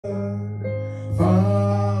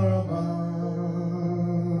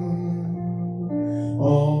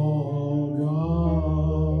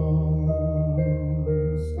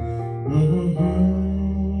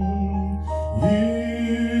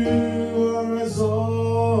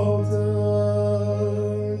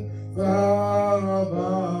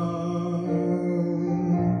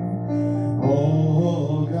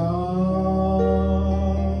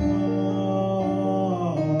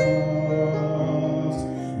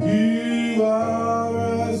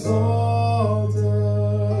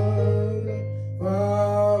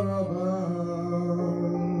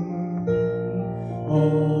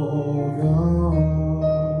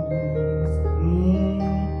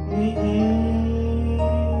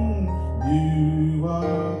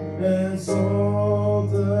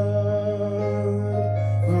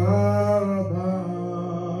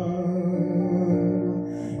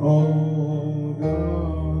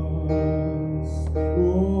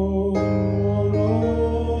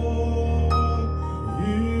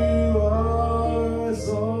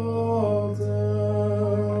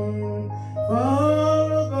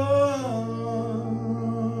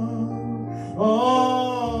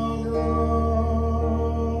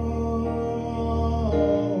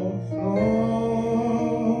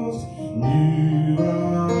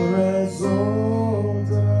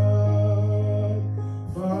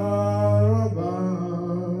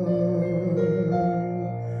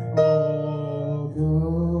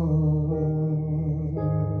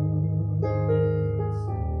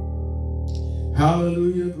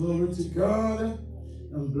Hallelujah. Glory to God.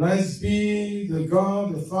 And blessed be the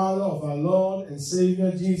God, the Father of our Lord and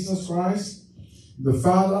Savior Jesus Christ, the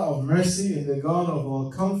Father of mercy and the God of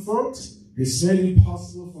all comfort. He's made it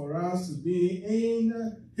possible for us to be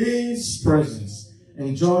in His presence,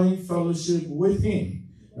 enjoying fellowship with Him.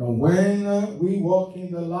 And when we walk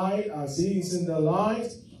in the light as He is in the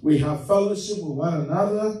light, we have fellowship with one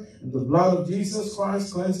another, and the blood of Jesus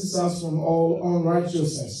Christ cleanses us from all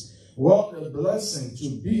unrighteousness. What a blessing to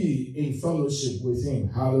be in fellowship with Him.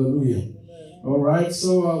 Hallelujah. Amen. All right,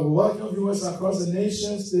 so we welcome viewers across the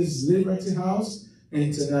nations. This is Liberty House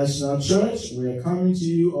International Church. We are coming to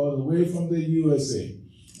you all the way from the USA.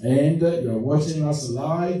 And you're watching us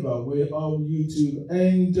live by way of YouTube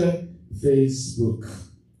and Facebook.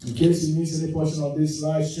 In case you missed any portion of this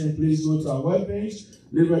live stream, please go to our webpage,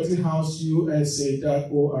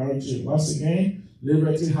 libertyhouseusa.org. Once again,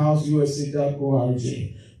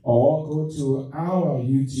 libertyhouseusa.org. Or go to our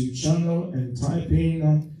YouTube channel and type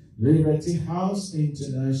in Liberty House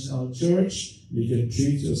International Church. You can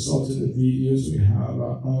treat yourself to the videos we have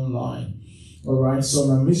online. All right, so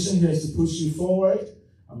my mission here is to push you forward.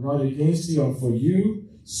 I'm not against you, I'm for you,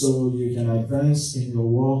 so you can advance in your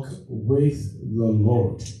walk with the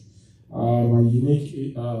Lord. I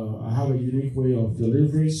have a unique way of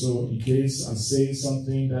delivery, so in case I say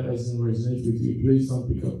something that doesn't resonate with you, please don't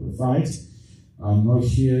pick up the fight. I'm not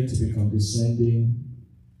here to be condescending.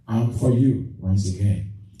 I'm for you, once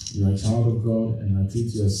again. You're a child of God, and I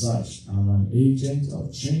treat you as such. I'm an agent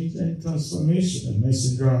of change and transformation, a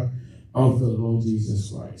messenger of the Lord Jesus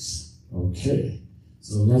Christ. Okay,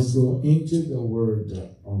 so let's go into the word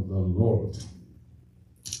of the Lord.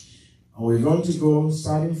 And we're going to go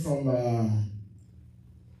starting from,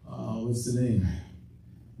 what's the name?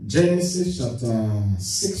 Genesis chapter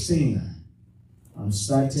 16. I'm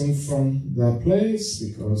starting from that place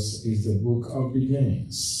because it's the book of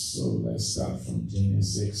beginnings. So let's start from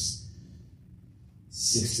Genesis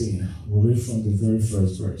 16. We'll read from the very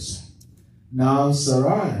first verse. Now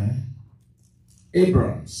Sarai,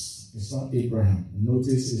 Abrams, it's not Abraham.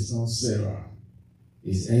 Notice it's not Sarah.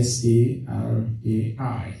 It's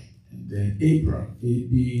S-A-R-A-I. And then Abram,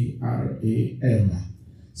 A-B-R-A-M.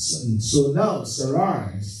 So now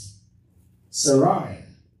Sarai,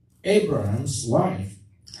 Abraham's wife,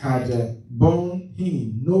 had borne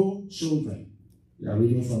him no children. We are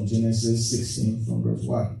reading from Genesis 16 from verse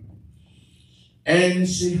 1. And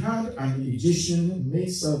she had an Egyptian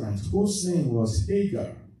maidservant whose name was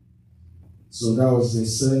Hagar. So that was the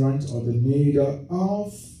servant or the maid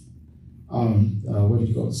of,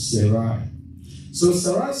 Sarai. So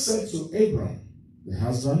Sarai said to Abram, the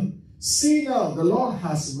husband, see now, the Lord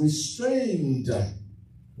has restrained.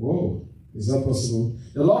 Whoa. Is that possible?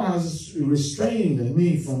 The Lord has restrained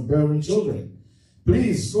me from bearing children.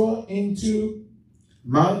 Please go into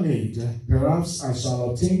my maid. Perhaps I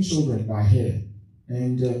shall obtain children by her.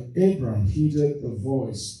 And Abram heeded the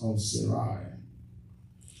voice of Sarai.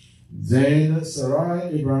 Then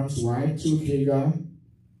Sarai, Abram's wife, took Hagar.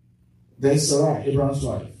 Then Sarai, Abram's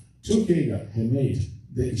wife, took Hagar, her maid,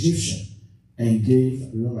 the Egyptian, and gave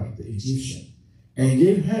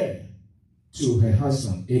her to her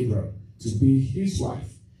husband Abram, to be his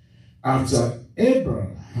wife, after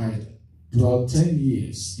Abram had dwelt 10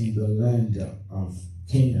 years in the land of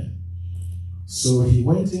Canaan. So he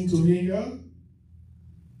went into Hagar.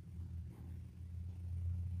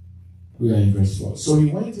 We are in verse 4. So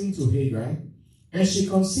he went into Hagar, and she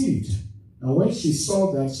conceived. And when she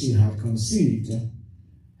saw that she had conceived,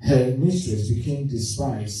 her mistress became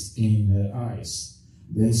despised in her eyes.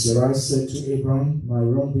 Then Sarai said to Abram, my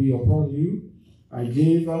wrong be upon you. I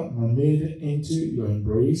gave my maid into your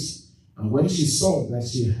embrace, and when she saw that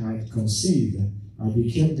she had conceived, I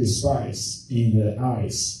became despised in her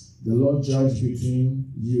eyes. The Lord judged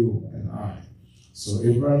between you and I. So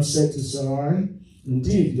Abraham said to Sarai,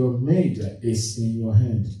 indeed, your maid is in your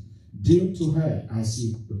hand. Do to her as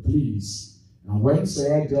you please. And when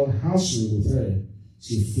Sarai dealt harshly with her,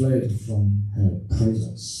 she fled from her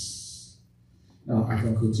presence. Now, I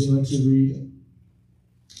can continue to read,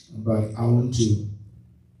 but I want to,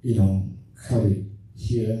 cut it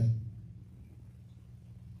here.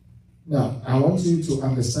 Now, I want you to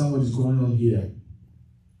understand what is going on here.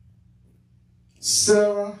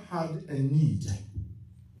 Sarah had a need.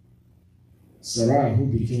 Sarai, who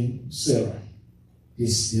became Sarah,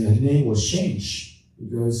 her name was changed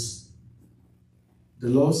because the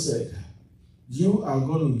Lord said, you are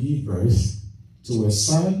going to give birth to a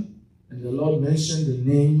son. And the Lord mentioned the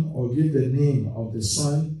name, or give the name of the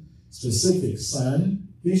son, specific son.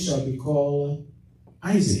 He shall be called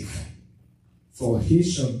Isaac, for he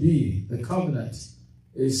shall be, the covenant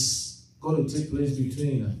is going to take place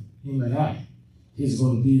between him and I. He's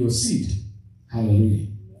going to be your seed. Hallelujah.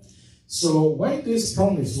 So when this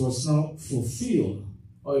promise was not fulfilled,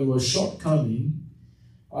 or it was shortcoming,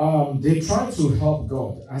 they tried to help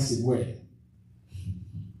God, as it were.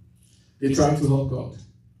 They tried to help God.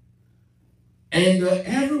 And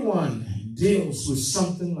everyone deals with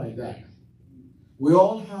something like that. We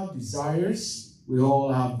all have desires. We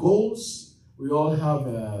all have goals. We all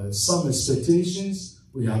have some expectations.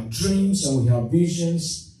 We have dreams and we have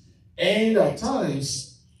visions. And at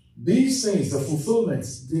times, these things, the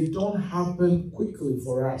fulfillments, they don't happen quickly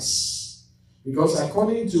for us. Because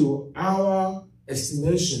according to our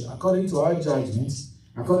estimation, according to our judgment,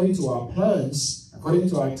 according to our plans, according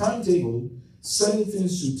to our timetable, certain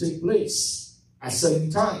things should take place at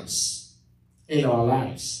certain times in our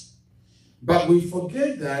lives. But we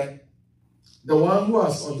forget that the one who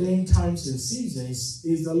has ordained times and seasons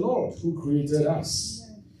is the Lord who created us.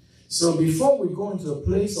 So before we go into a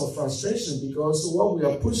place of frustration because what we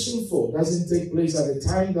are pushing for doesn't take place at the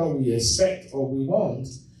time that we expect or we want,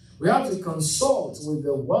 we have to consult with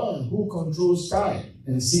the one who controls time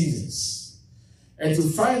and seasons. And to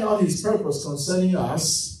find out his purpose concerning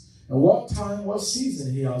us and what time, what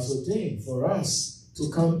season he has ordained for us to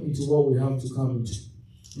come into what we have to come into.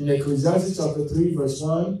 In Ecclesiastes chapter 3 verse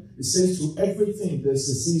 1, it says, to everything there's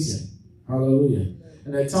a season. Hallelujah.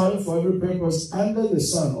 And a time for every purpose under the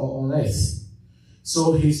sun or on earth.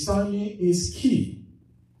 So his timing is key.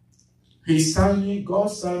 His timing,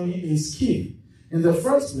 God's timing is key. In the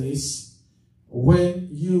first place, when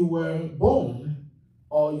you were born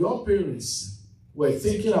or your parents were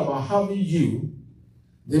thinking about having you,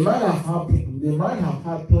 they might have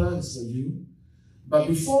had plans for you, but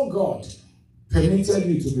before God permitted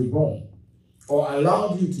you to be born or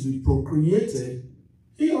allowed you to be procreated,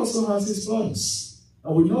 he also has his plans.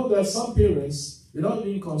 And we know that some parents, they don't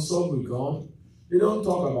even consult with God. They don't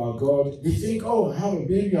talk about God. They think, oh, I have a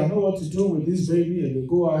baby. I know what to do with this baby. And they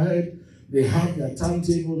go ahead. They have their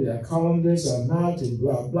timetable, their calendars and that and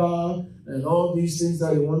blah, blah, and all these things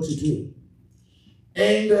that they want to do.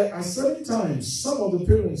 And at certain times, some of the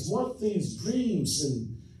parents want things, dreams,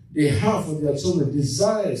 and they have for their children,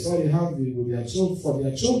 desires that they have with their for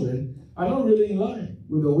their children are not really in line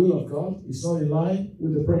with the will of God. It's not in line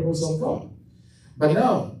with the purpose of God. But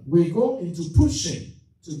now, we go into pushing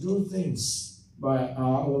to do things by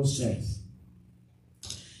our own strength.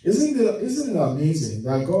 Isn't it amazing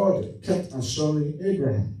that God kept assuring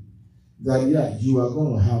Abraham that, yeah, you are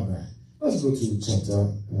going to have that? Let's go to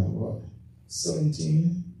chapter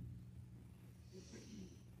 17.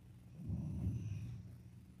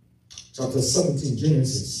 Chapter 17,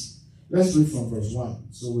 Genesis. Let's read from verse 1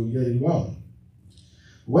 so we get it well.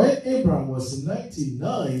 When Abraham was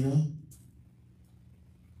 99,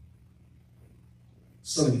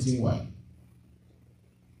 17:1.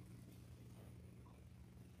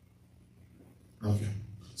 Okay.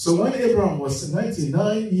 So when Abraham was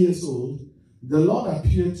 99 years old, the Lord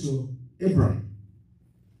appeared to Abraham.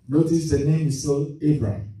 Notice the name is still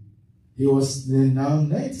Abraham. He was now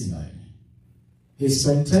 99. He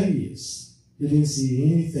spent 10 years. He didn't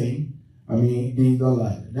see anything, in the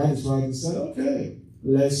land. That is why he said, okay,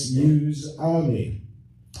 let's use our name.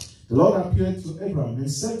 The Lord appeared to Abraham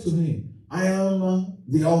and said to him, I am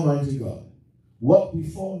the Almighty God. Walk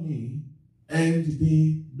before me and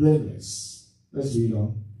be blameless. Let's read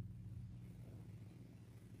on.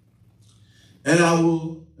 And I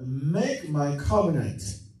will make my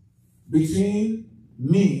covenant between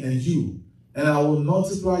me and you, and I will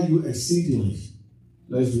multiply you exceedingly.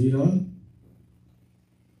 Let's read on.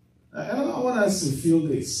 And I want us to feel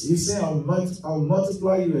this. He's saying, I'll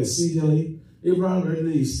multiply you exceedingly. Abraham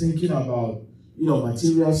really is thinking about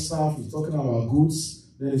material stuff. He's talking about goods.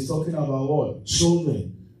 Then he's talking about what?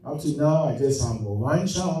 Children. Up to now, I just have one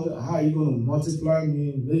child. How are you going to multiply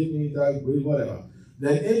me, make me that great, whatever?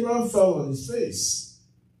 Then Abraham fell on his face,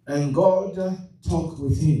 and God talked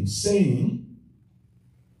with him, saying,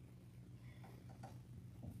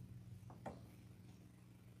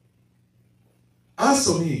 as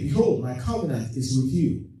for me, behold, my covenant is with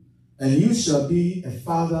you, and you shall be a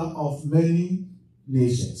father of many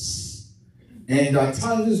nations. And at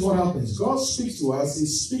times, this is what happens. God speaks to us. He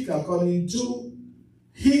speaks according to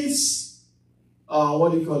his,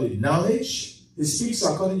 knowledge. He speaks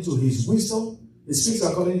according to his wisdom. He speaks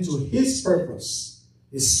according to his purpose.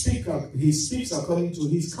 He speaks according to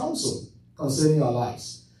his counsel concerning our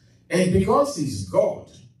lives. And because he's God,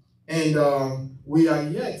 and we are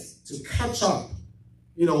yet to catch up,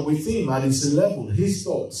 with him at his level, his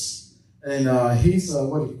thoughts, and his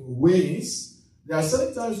ways, There are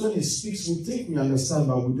certain times when he speaks, we think we understand,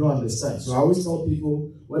 but we don't understand. So I always tell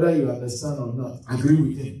people, whether you understand or not, agree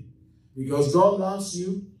with him. Because God loves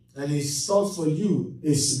you, and his thoughts for you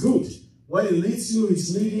is good. When he leads you,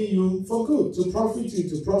 he's leading you for good, to profit you,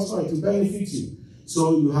 to prosper, to benefit you.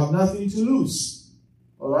 So you have nothing to lose.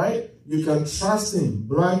 All right? You can trust him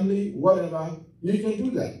blindly, whatever. You can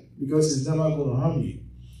do that because he's never going to harm you.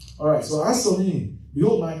 All right, so as for me,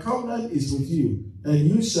 behold, my covenant is with you, and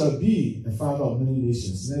you shall be a father of many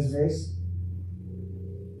nations. Next verse.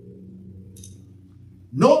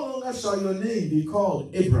 No longer shall your name be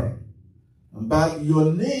called Abram, but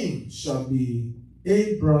your name shall be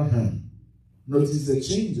Abraham. Notice the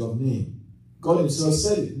change of name. God himself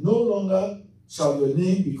said it. No longer shall your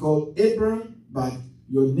name be called Abram, but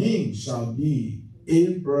your name shall be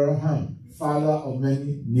Abraham, father of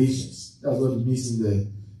many nations. That's what it means in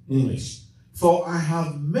the English. For I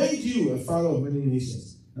have made you a father of many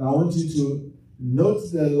nations. And I want you to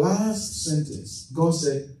note the last sentence. God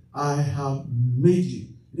said, I have made you.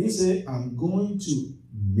 He didn't say, I'm going to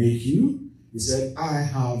make you. He said, I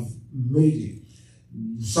have made you.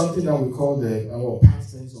 Something that we call our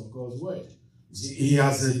past tense of God's word. You see, he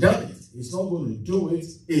has done it. He's not going to do it.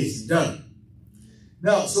 It's done.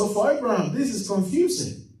 Now, so for Abraham, this is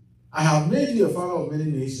confusing. I have made you a father of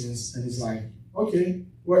many nations. And he's like, okay,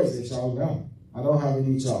 where is the child now? I don't have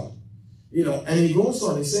any child. And he goes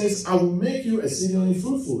on. He says, I will make you exceedingly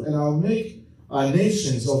fruitful, and I will make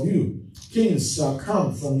nations of you. Kings shall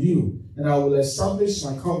come from you, and I will establish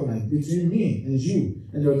my covenant between me and you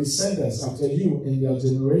and your descendants after you in their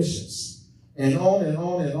generations. And on and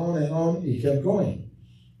on and on and on, he kept going.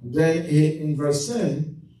 Then in verse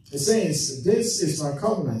 10, it says, this is my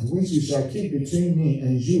covenant which you shall keep between me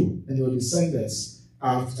and you and your descendants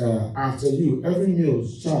after you. Every male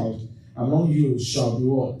child among you shall be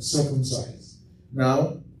what? Circumcised.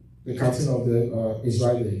 Now, the captain of the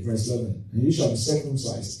Israelite, verse 11, and you shall be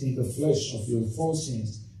circumcised in the flesh of your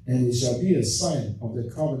foreskins, and it shall be a sign of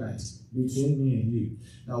the covenant between me and you.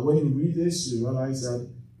 Now, when you read this, you realize that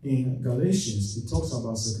in Galatians, it talks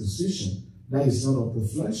about circumcision that is not of the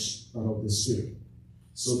flesh, but of the spirit.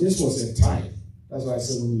 So this was a type. That's why I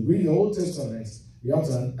said when you read the Old Testament, you have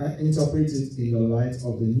to interpret it in the light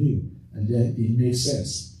of the new, and then it makes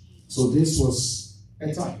sense. So this was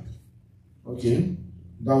a type, okay,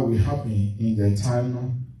 that will happen in the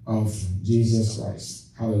time of Jesus Christ.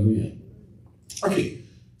 Hallelujah. Okay,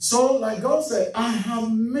 so like God said, I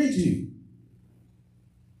have made you.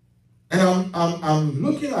 And I'm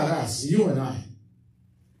looking at us, you and I.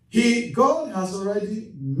 God has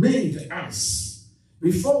already made us.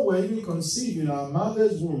 Before we're even conceived in our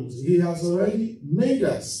mother's wombs, he has already made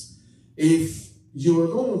us. If you were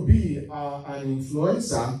going to be an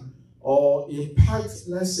influencer or impact,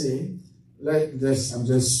 let's say, like this, I'm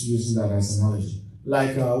just using that as an analogy,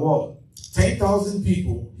 like 10,000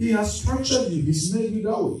 people, he has structured you, he's made you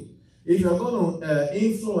that way. If you're going to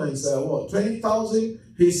influence 20,000,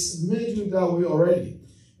 he's made you that way already.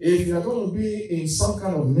 If you're going to be in some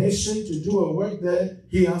kind of nation to do a work there,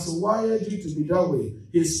 he has wired you to be that way.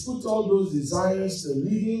 He's put all those desires, the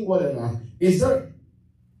leading, whatever, is there.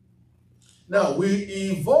 Now, we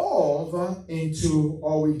evolve into,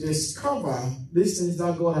 or we discover these things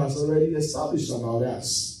that God has already established about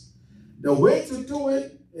us. The way to do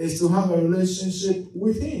it is to have a relationship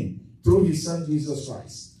with him through his son, Jesus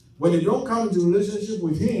Christ. When you don't come into relationship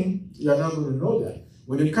with him, you're not going to know that.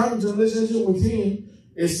 When you come into relationship with him,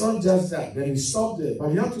 it's not just that. Then you stop there.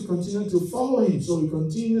 But you have to continue to follow him. So he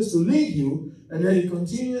continues to lead you, and then he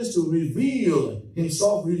continues to reveal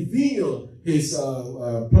himself, reveal his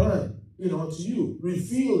plan, to you,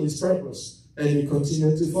 reveal his purpose, and you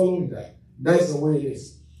continue to follow that. That's the way it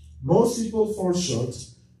is. Most people fall short.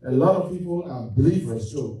 A lot of people are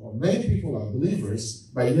believers, too, or many people are believers,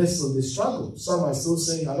 but yet still they struggle. Some are still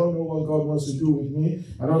saying, I don't know what God wants to do with me.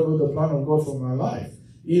 I don't know the plan of God for my life.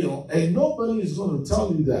 And nobody is going to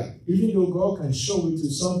tell you that. Even though God can show it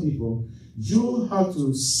to some people, you have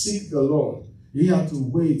to seek the Lord. You have to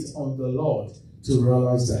wait on the Lord to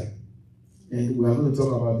realize that. And we are going to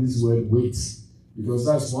talk about this word wait, because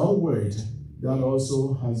that's one word that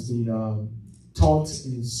also has been taught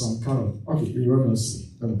in some kind of, erroneously.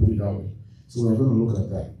 Let me put it that way. So we're going to look at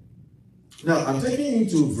that. Now, I'm taking you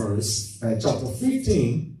to verse, chapter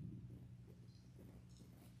 15.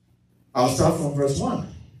 I'll start from verse 1.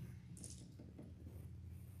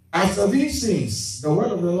 After these things, the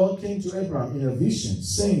word of the Lord came to Abraham in a vision,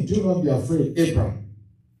 saying, do not be afraid, Abraham.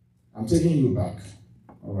 I'm taking you back.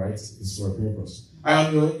 All right? It's for a purpose. I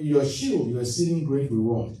am your shield, your exceeding great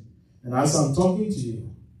reward. And as I'm talking to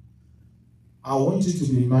you, I want you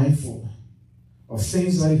to be mindful of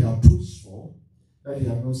things that you have pushed for, that he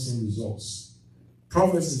had not seen results.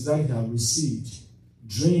 Prophecies that he had received.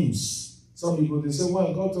 Dreams. Some people, they say,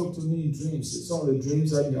 well, God talked to me in dreams. Some of the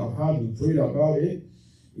dreams that you have had, you prayed about it.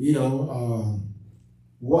 You know,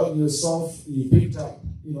 what yourself, you picked up,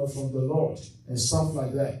 you know, from the Lord and stuff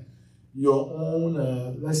like that. Your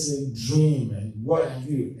own, let's say, dream and what have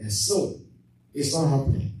you. And so, it's not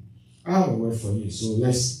happening. I have a word for you. So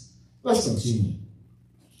let's continue.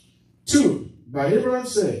 2. But Abraham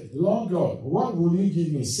said, Lord God, what will you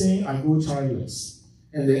give me, seeing I go childless,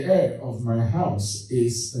 and the heir of my house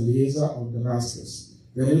is Eliezer of Damascus?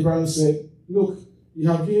 Then Abraham said, look, you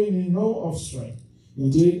have given me no offspring.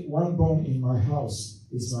 Indeed, one born in my house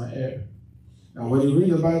is my heir. Now, when you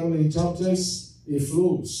read the Bible in chapters, it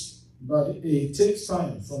flows, but it takes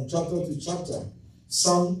time from chapter to chapter.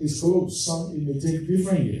 Some is close, some it may take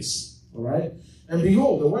different years. All right? And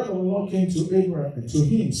behold, the word of the Lord came to Abraham and to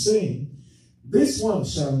him, saying, this one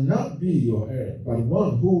shall not be your heir, but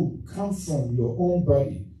one who comes from your own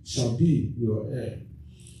body shall be your heir.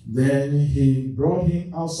 Then he brought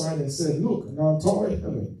him outside and said, look, now toward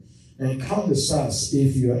heaven, and count the stars,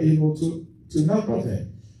 if you are able to number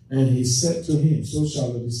them. And he said to him, so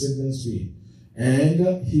shall the descendants be.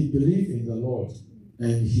 And he believed in the Lord,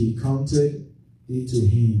 and he counted it to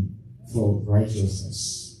him for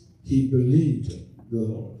righteousness. He believed the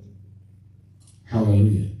Lord.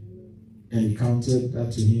 Hallelujah. And he counted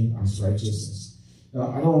that to him as righteousness.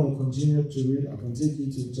 Now, I don't want to continue to read. I can take you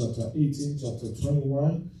to chapter 18, chapter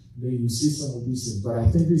 21. Then you see some of these things. But I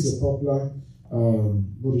think this is a popular,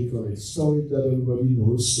 story that everybody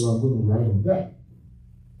knows. So I'm going to write on that.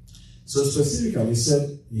 So specifically, he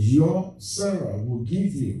said, your Sarah will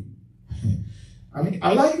give you. I mean,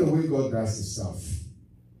 I like the way God does his stuff.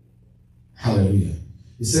 Hallelujah.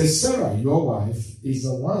 He says, Sarah, your wife, is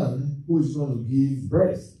the one who is going to give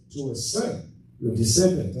birth to a son, your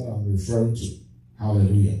descendant that I'm referring to.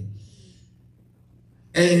 Hallelujah.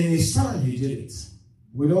 And in his time, he did it.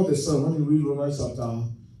 We know the son, when you read Romans chapter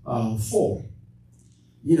 4,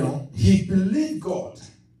 you know, he believed God.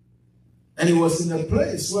 And he was in a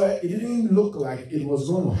place where it didn't look like it was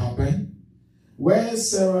going to happen, where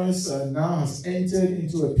Sarah now has entered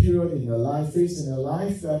into a period in her life, phase in her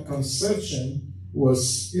life, that conception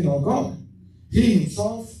was, you know, gone. He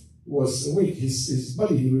himself was weak. His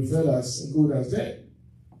body he referred as good as dead.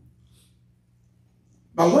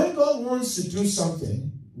 But when God wants to do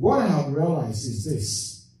something, what I have realized is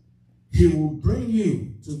this. He will bring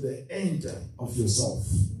you to the end of yourself.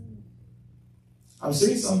 I'm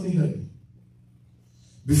saying something here.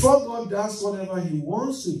 Before God does whatever he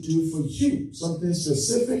wants to do for you, something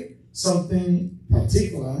specific, something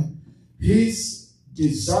particular, his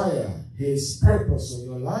desire, his purpose for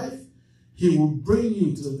your life, he will bring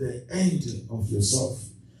you to the end of yourself.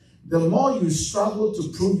 The more you struggle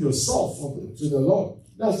to prove yourself to the Lord,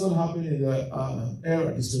 that's what happened in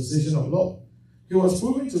the dispensation of law. He was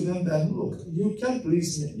proving to them that, look, you can't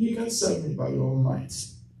please me. You can't serve me by your own might.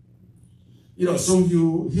 You know, so he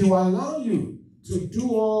will allow you to do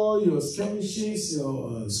all your skirmishes,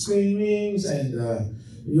 your screamings, and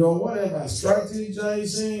your whatever,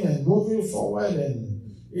 strategizing and moving forward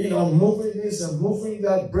and, you know, moving this and moving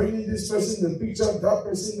that, bringing this person in the picture, that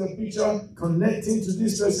person in the picture, connecting to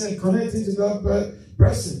this person, connecting to that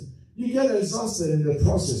person. You get exhausted in the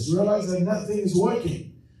process. You realize that nothing is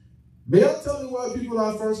working. May I tell you why people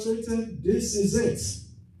are frustrated? This is it.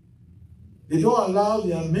 They don't allow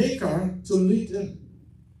their maker to lead them.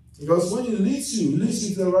 Because when he leads you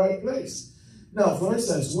to the right place. Now, for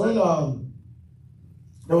instance, when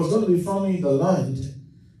there was going to be farming in the land,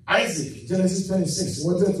 Isaac, Genesis 26,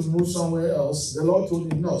 wanted to move somewhere else. The Lord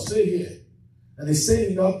told him, no, stay here. And he stayed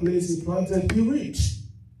in that place he planted, he reaped.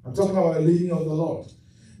 I'm talking about the leading of the Lord.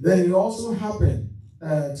 Then it also happened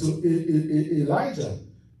to Elijah.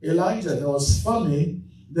 Elijah, there was famine.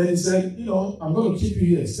 Then he said, you know, I'm going to keep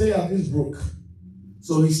you here. Stay at this brook.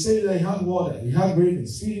 So he stayed there, he had water, he had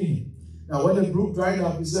ravens feeding him. Now when the brook dried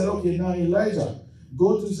up, he said, okay, now Elijah,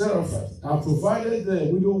 go to Zarephath. I provided the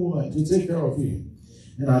widow woman to take care of you.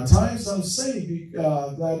 And at times I'm saying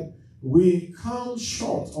that we come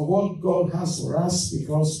short of what God has for us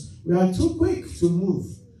because we are too quick to move.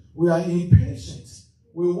 We are impatient.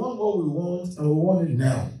 We want what we want and we want it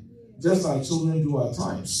now. Just like children do at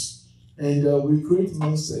times. And we create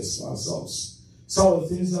monsters for ourselves. Some of the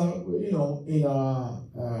things that, you know, in our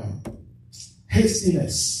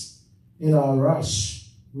hastiness, in our rush,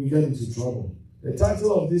 we get into trouble. The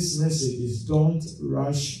title of this message is Don't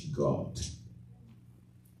Rush God.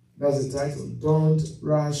 That's the title. Don't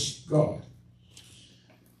Rush God.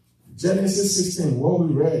 Genesis 16, what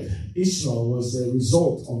we read, Ishmael was the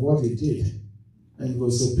result of what he did. And it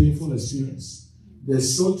was a painful experience.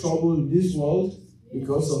 There's still trouble in this world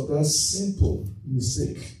because of that simple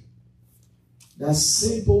mistake. That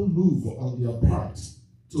simple move on their part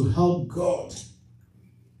to help God.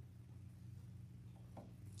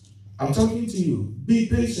 I'm talking to you. Be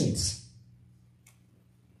patient.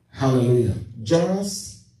 Hallelujah.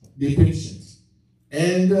 Just be patient.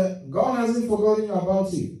 And God hasn't forgotten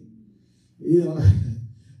about you. You know,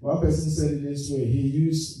 one person said it this way. He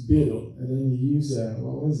used Beetle and then he used,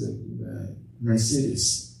 what was it?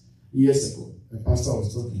 Mercedes. Years ago, the pastor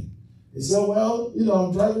was talking. He said, well, you know,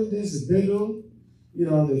 I'm driving this Beetle, you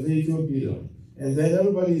know, the vehicle Beetle. And then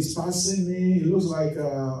everybody is passing me. It looks like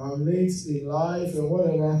I'm late in life or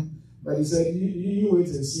whatever. But he said, you wait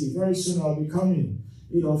and see. Very soon I'll be coming,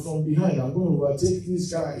 you know, from behind. I'm going to overtake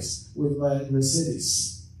these guys with my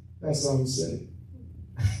Mercedes. That's how he said it.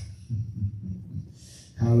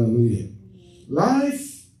 Hallelujah.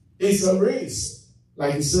 Life is a race,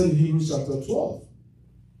 like he said in Hebrews chapter 12.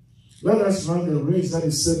 Let us run the race that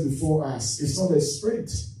is set before us. It's not a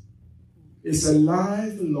sprint. It's a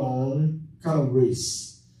lifelong kind of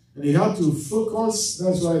race. And you have to focus.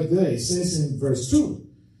 That's right there. It says in verse 2.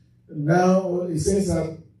 Now, it says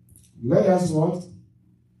that, let us what?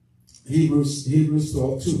 Hebrews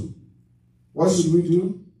 12:2. What should we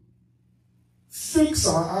do? Fix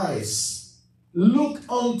our eyes. Look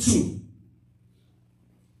unto.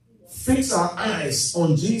 Fix our eyes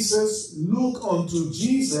on Jesus. Look unto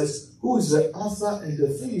Jesus, who is the author and the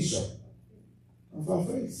finisher of our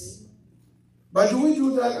faith. But do we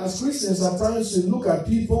do that as Christians? At times we look at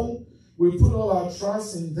people, we put all our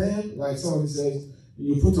trust in them, like somebody says,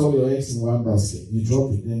 you put all your eggs in one basket, you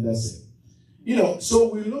drop it, then that's it. You know,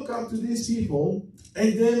 so we look up to these people,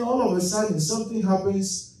 and then all of a sudden something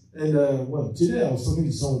happens, and well, today I was talking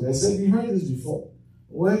to somebody, I said, we heard this before,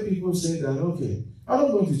 where people say that, okay, I'm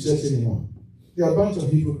not going to church anymore. They are a bunch of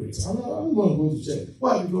hypocrites. I'm not going to go to church.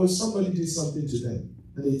 Why? Because somebody did something to them,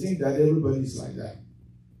 and they think that everybody is like that.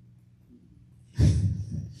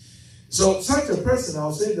 So such a person,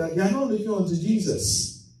 I'll say that they are not looking unto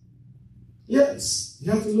Jesus. Yes,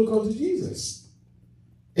 you have to look unto Jesus.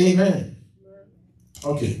 Amen.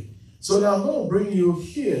 Okay. So now I'm going to bring you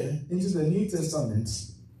here into the New Testament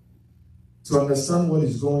to understand what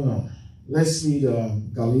is going on. Let's read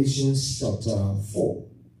Galatians chapter 4.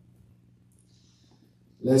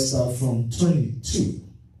 Let's start from 22.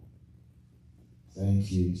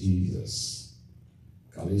 Thank you, Jesus.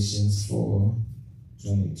 Galatians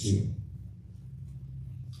 4:22.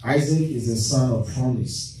 Isaac is the son of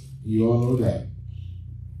promise. You all know that.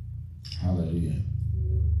 Hallelujah.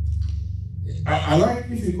 I like,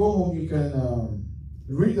 if you go home, you can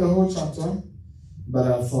read the whole chapter.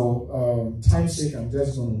 But for time's sake, I'm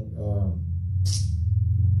just going to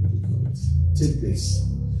take this.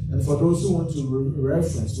 And for those who want to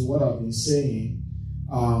reference to what I've been saying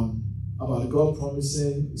about God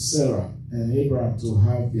promising Sarah and Abraham to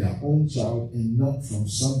have their own child and not from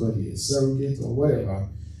somebody, a surrogate or whatever,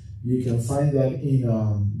 you can find that in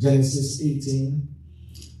Genesis 18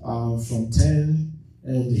 from 10.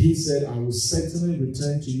 And he said, I will certainly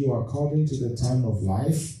return to you according to the time of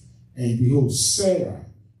life. And behold, Sarah,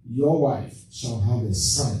 your wife, shall have a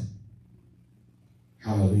son.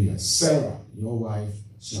 Hallelujah. Sarah, your wife,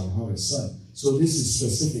 shall have a son. So this is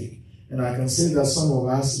specific. And I can say that some of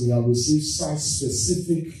us, we have received such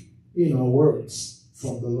specific, words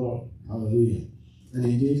from the Lord. Hallelujah. And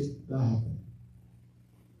indeed, that happened.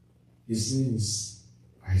 His name is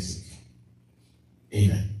Isaac.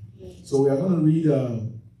 Amen. So we are going to read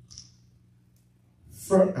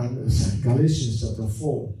Galatians chapter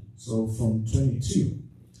 4. So from 22.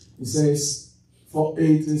 It says, for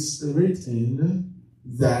it is written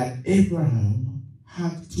that Abraham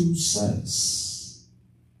had 2 sons.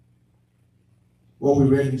 What we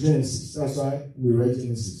read in Genesis. That's why we read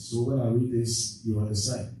Genesis. So when I read this, you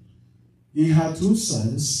understand. He had 2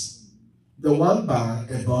 sons. The one by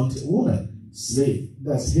a bond woman, slave.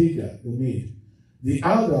 That's Hagar, the maid. The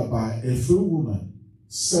other by a free woman,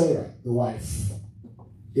 Sarah, the wife.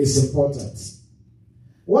 It's important.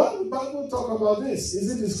 Why would the Bible talk about this?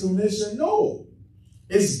 Is it discrimination? No.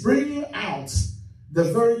 It's bringing out the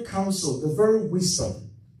very counsel, the very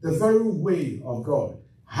wisdom, the very way of God.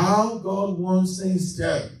 How God wants things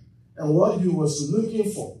done and what he was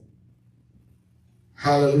looking for.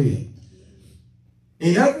 Hallelujah.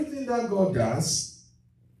 In everything that God does,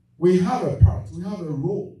 we have a part, we have a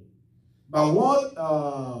role. But what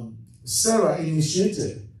Sarah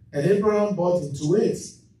initiated and Abraham bought into it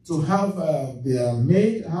to have their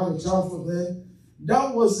maid have a child for them,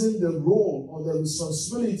 that wasn't the role or the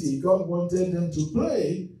responsibility God wanted them to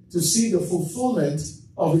play to see the fulfillment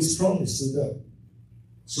of his promise to them.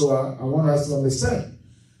 So I want us to understand.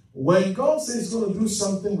 When God says he's going to do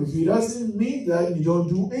something with you, it doesn't mean that you don't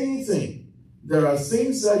do anything. There are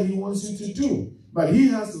things that he wants you to do, but he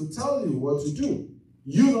has to tell you what to do.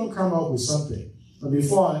 You don't come up with something. And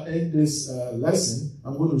before I end this lesson,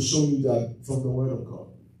 I'm going to show you that from the Word of God.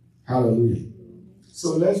 Hallelujah.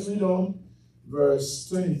 So let's read on verse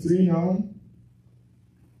 23 now.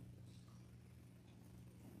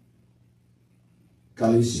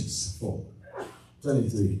 Galatians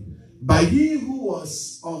 4:23. But he who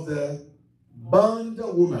was of the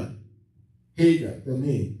bondwoman, Hagar, the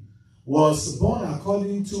maid, was born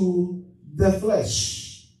according to the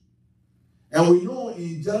flesh. And we know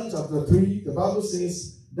in John chapter 3, the Bible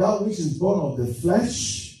says, that which is born of the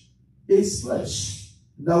flesh is flesh.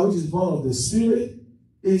 That which is born of the spirit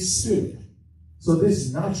is spirit. So this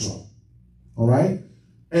is natural. All right?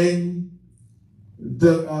 And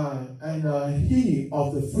he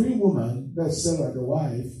of the free woman, that's Sarah the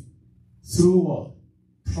wife, through what?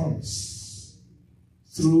 Promise.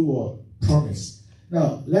 Through what? Promise.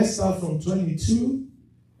 Now, let's start from 22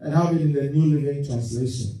 and have it in the New Living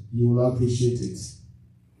Translation. You will appreciate it.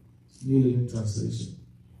 New Living Translation.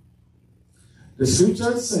 The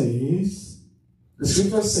scripture says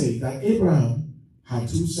that Abraham had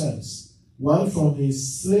two sons. One from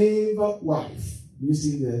his slave wife. You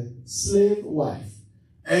see the slave wife.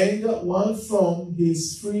 And one from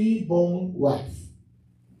his freeborn wife.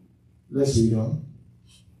 Let's read on.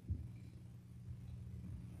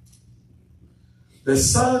 The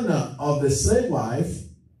son of the slave wife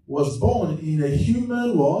was born in a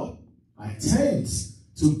human what? Attempt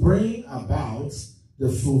to bring about the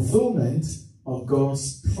fulfillment of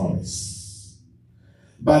God's promise.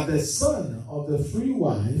 But the son of the free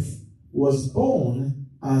wife was born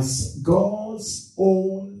as God's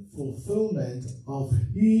own fulfillment of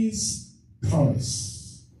his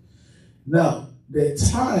promise. Now, the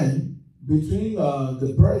time between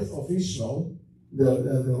the birth of Ishmael,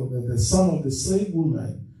 the son of the slave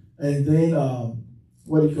woman, and then,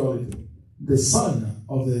 the son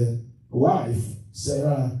of the wife,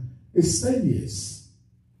 Sarah, is 10 years.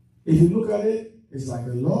 If you look at it, it's like a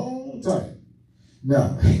long time.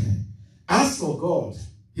 Now, as for God,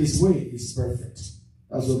 his way is perfect.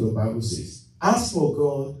 That's what the Bible says. As for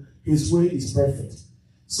God, his way is perfect.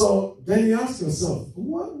 So then you ask yourself,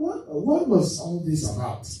 what was all this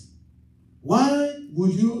about? Why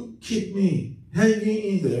would you keep me hanging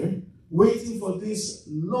in there, waiting for this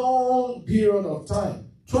long period of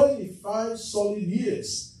time? 25 solid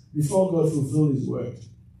years before God fulfilled his word.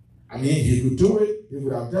 I mean, he could do it. He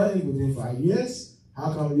would have done it within 5 years.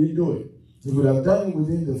 How come he didn't do it? He would have done it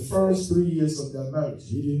within the first 3 years of their marriage.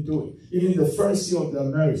 He didn't do it. Even the first year of their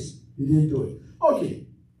marriage, he didn't do it. Okay,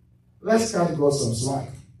 let's cut God some slack.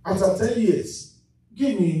 After 10 years,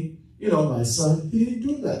 give me, my son. He didn't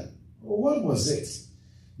do that. Well, what was it?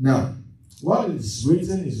 Now, what is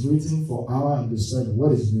written for our understanding,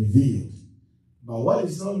 what is revealed. But what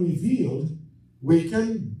is not revealed, we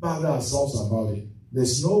can't bother ourselves about it.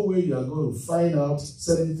 There's no way you are going to find out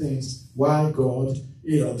certain things why God,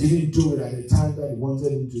 didn't do it at the time that he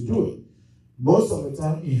wanted him to do it. Most of the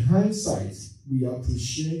time, in hindsight, we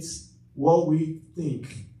appreciate what we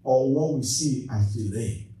think or what we see as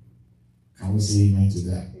delay. Can we say amen to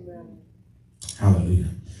that? Amen. Hallelujah.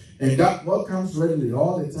 And that what comes readily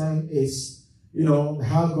all the time is,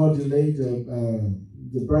 how God delayed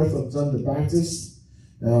the birth of John the Baptist.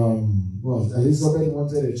 Elizabeth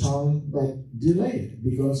wanted a child, but delayed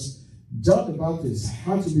because John the Baptist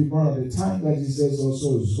had to be born at the time that Jesus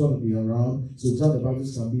also is going to be around, so John the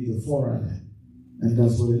Baptist can be the forerunner. And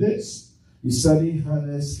that's what it is. You study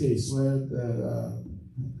Hannah's case where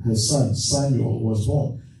her son Samuel was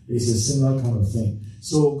born. It's a similar kind of thing.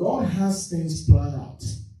 So God has things planned out.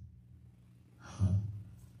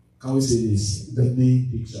 Can we say this? The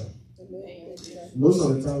main picture. Most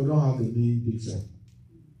of the time we don't have the main picture.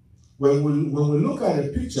 When we look at a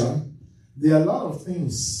picture, there are a lot of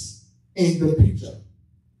things in the picture.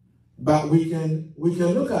 But we can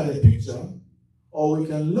look at a picture, or we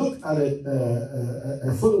can look at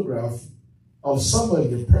a photograph of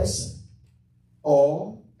somebody, a person,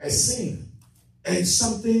 or a scene, and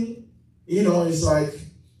something, is like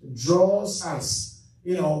draws us.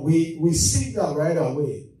 We see that right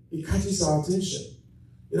away. It catches our attention.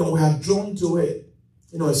 We are drawn to it.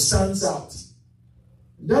 It stands out.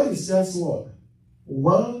 That is just what?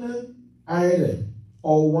 One item,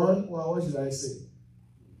 or what should I say?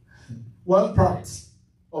 One part,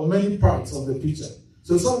 or many parts of the picture.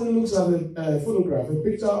 So somebody looks at a photograph, a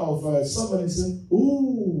picture of somebody saying,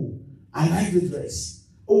 "Ooh, I like the dress.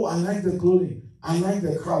 Oh, I like the clothing. I like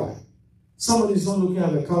the color." Somebody is not looking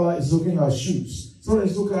at the color, is looking at shoes. Somebody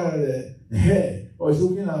is looking at the hair, or is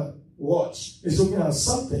looking at watch, is looking at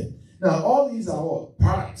something. Now, all these are what?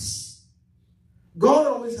 Parts. God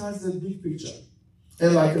always has the big picture.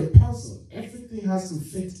 And like a puzzle, everything has to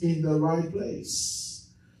fit in the right place.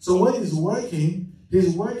 So when he's working,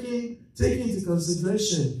 taking into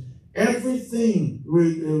consideration everything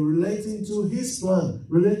relating to his plan,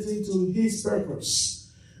 relating to his purpose.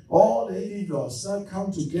 All the individuals that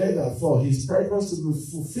come together for his purpose to be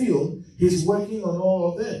fulfilled, he's working on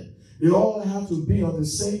all of them. They all have to be on the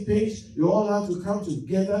same page. They all have to come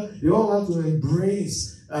together. They all have to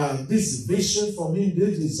embrace this vision from him,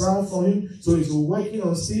 this desire from him. So he's working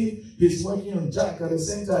on Steve, he's working on Jack at the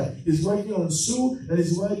same time. He's working on Sue, and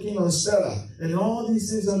he's working on Stella. And all these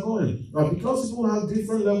things are going. But because people have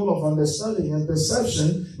different level of understanding and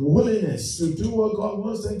perception, willingness to do what God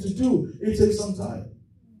wants them to do, it takes some time.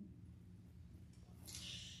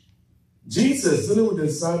 Jesus, dealing with the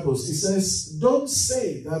disciples, he says, don't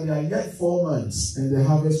say that there are yet 4 months and the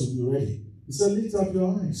harvest will be ready. He said, lift up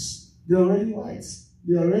your eyes. They are already white.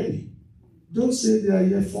 They are ready. Don't say there are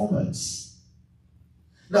yet 4 months.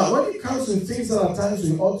 Now, when it comes to things that at times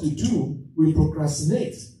we ought to do, we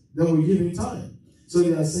procrastinate. Then we give it time. So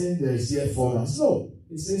they are saying there is yet 4 months. No.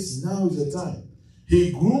 He says now is the time.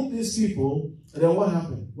 He groomed these people, and then what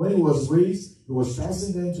happened? When he was raised, he was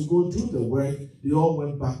trusting them to go do the work. They all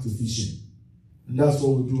went back to fishing. And that's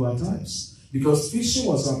what we do at times. Because fishing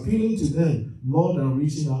was appealing to them more than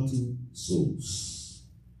reaching out to souls.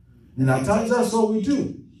 And at times that's what we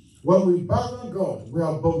do. When we battle God, we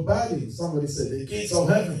are bombarding. Somebody said, the gates of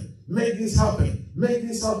heaven. Make this happen. Make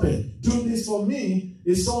this happen. Do this for me.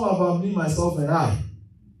 It's all about me, myself, and I.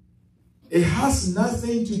 It has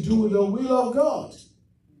nothing to do with the will of God.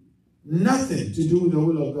 Nothing to do with the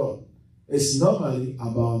will of God. It's normally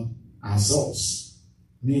about ourselves.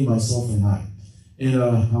 Me, myself, and I.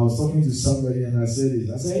 I was talking to somebody and I said this.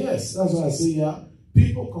 I said, yes, that's what I say here.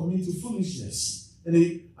 People commit to foolishness. And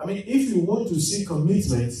if you want to see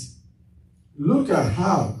commitment, look at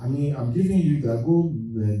how, I'm giving you that, go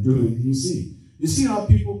do it. You see how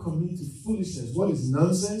people commit to foolishness. What is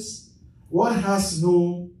nonsense? What has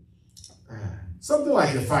no, something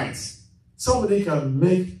like a fight. Somebody can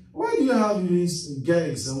make, why do you have these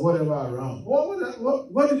gangs and whatever around?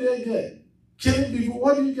 What do they get? Killing people,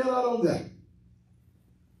 what do you get out of that?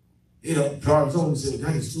 Perhaps someone say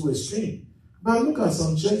that is too extreme. But look at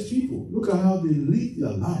some church people. Look at how they live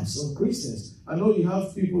their lives. Some Christians. I know you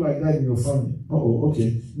have people like that in your family. Oh,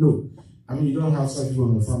 okay. No. You don't have some people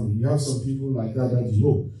in your family. You have some people like that you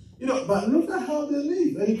know. But look at how they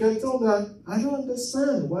live. And you can tell that, I don't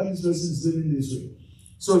understand why this person is living this way.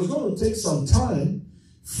 So it's going to take some time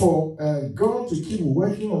for God to keep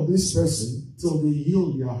working on this person till they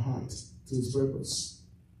yield their heart to his purpose.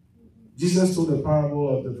 Jesus told the parable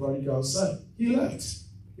of the prodigal son. He left.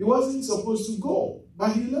 He wasn't supposed to go,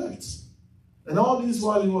 but he left. And all this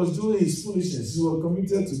while he was doing his foolishness, he was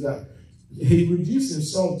committed to that. He reduced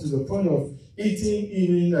himself to the point of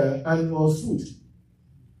eating animal food.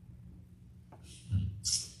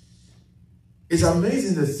 It's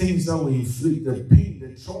amazing the things that we inflict, the pain,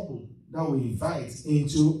 the trouble that we invite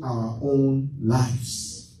into our own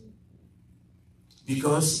lives.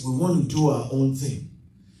 Because we want to do our own thing.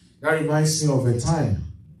 That reminds me of a time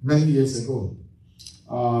many years ago.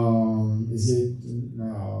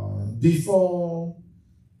 Before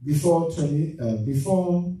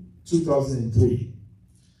 2003?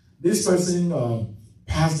 This person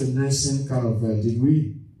passed the nursing kind of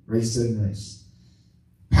degree, registered nurse.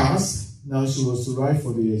 Passed. Now she was to write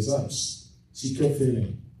for the exams. She kept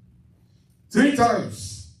failing 3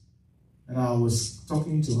 times. And I was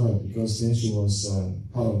talking to her because then she was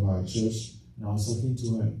part of our church. And I was talking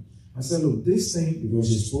to her. I said, look, this thing, because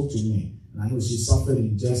she spoke to me, and I know she suffered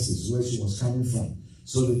injustice where she was coming from.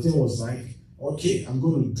 So the thing was like, okay, I'm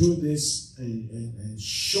going to do this and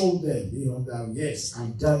show them, that yes,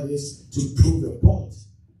 I've done this to prove a point.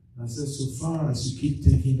 And I said, so far as you keep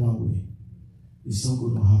thinking that way, it's not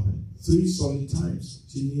going to happen. 3 solid times,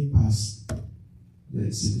 she didn't pass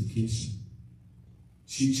the certification.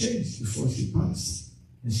 She changed before she passed,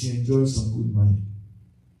 and she enjoyed some good money.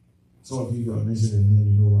 Some of you have mentioned the name,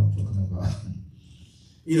 you know what I'm talking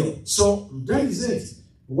about. So that is it.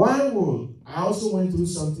 I also went through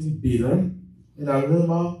something bitter, and I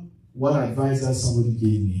remember one advice that somebody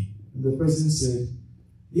gave me. And the person said,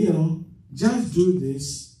 just do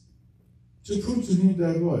this to prove to him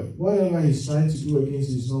that, Lord, whatever he's trying to do against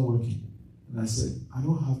you is not working. And I said, I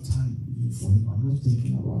don't have time even for him. I'm not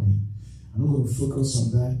thinking about him. I'm not going to focus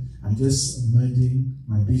on that. I'm just minding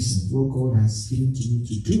my business, what God has given to me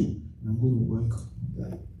to do. And I'm going to work on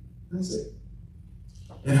that. That's it.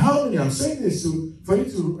 And how many, I'm saying this for you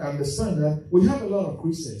to understand that we have a lot of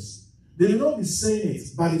Christians. They may not be saying it,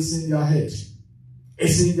 but it's in their head.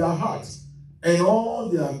 It's in their heart. And all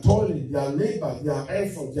their toiling, their labor, their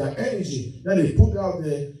effort, their energy that they put out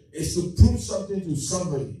there is to prove something to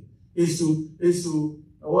somebody. Is to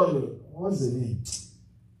what's the name?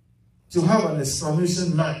 To have an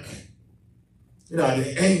exclamation mark, at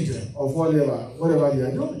the end of whatever they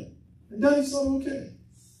are doing. And that is not okay.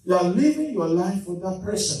 You are living your life for that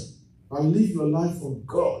person, but live your life for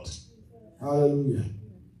God. Hallelujah.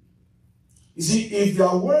 You see, if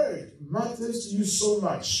their word matters to you so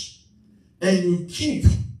much, and you keep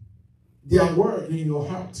their word in your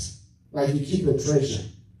heart, like you keep a treasure,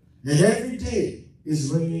 and every day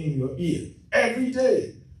is ringing in your ear, every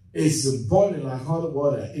day is boiling like hot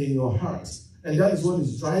water in your heart, and that is what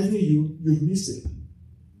is driving you, you've missed it.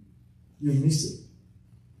 You've missed it.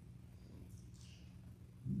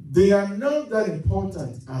 They are not that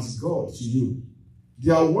important as God to you.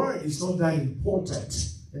 Their word is not that important.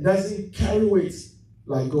 It doesn't carry weight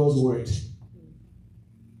like God's word.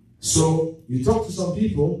 So you talk to some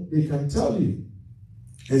people, they can tell you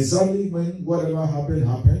exactly when whatever happened.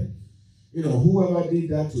 Whoever did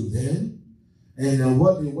that to them, and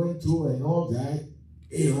what they went through and all that,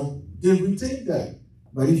 they retain that.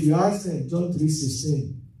 But if you ask them, John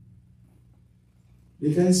 3:16,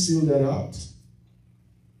 they can't seal that out.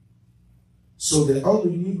 So the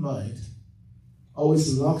unrenewed mind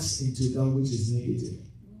always locks into that which is negative.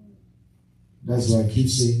 That's why I keep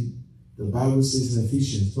saying, the Bible says in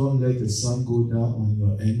Ephesians, don't let the sun go down on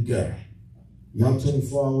your anger. You have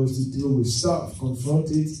 24 hours to deal with stuff,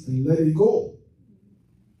 confront it, and let it go.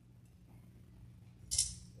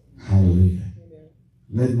 Hallelujah.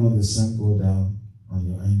 Let not the sun go down on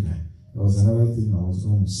your anger. That was another thing I was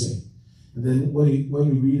going to say. And then when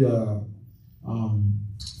we read 1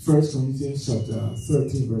 Corinthians chapter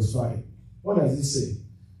 13, verse 5, what does it say?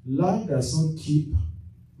 Love does not keep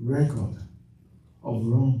record of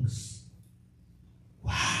wrongs.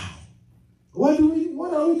 Wow. What are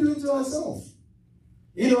we doing to ourselves?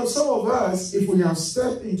 Some of us, if we have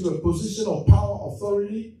stepped into a position of power,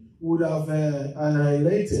 authority, would have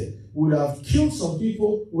annihilated, would have killed some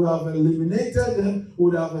people, would have eliminated them,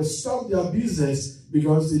 would have stopped their business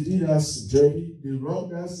because they did us dirty, they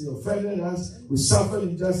wronged us, they offended us, we suffered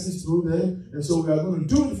injustice through them, and so we are going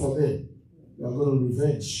to do it for them. We are going to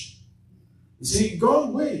revenge. You see,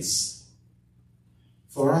 God waits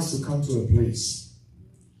for us to come to a place.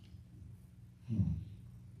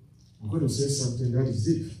 I'm going to say something that is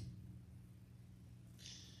deep.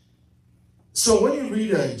 So when you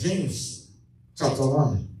read James chapter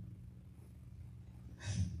 1,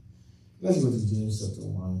 let's go to James chapter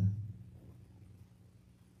 1.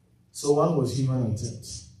 So one was human attempt.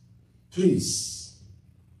 Please,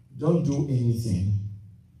 don't do anything.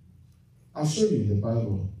 I'll show you in the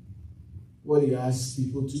Bible what he asks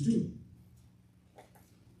people to do.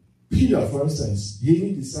 Peter, for instance, he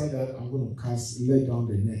didn't decide that I'm going to let down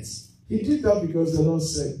the nets. He did that because the Lord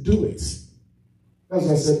said, do it. That's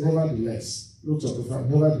why I said, nevertheless. Luke chapter 5,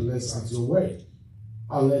 nevertheless, at your word,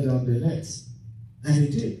 I'll let down the net. And he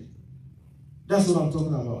did. That's what I'm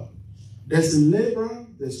talking about. There's labor,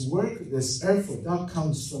 there's work, there's effort that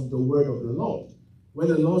comes from the word of the Lord. When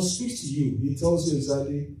the Lord speaks to you, he tells you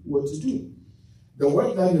exactly what to do. The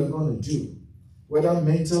work that you're going to do, whether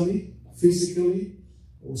mentally, physically,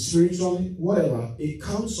 or spiritually, whatever, it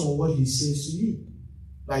comes from what he says to you.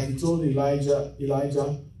 Like he told Elijah,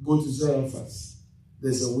 go to Zarephath.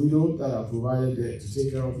 There's a widow that I provided there to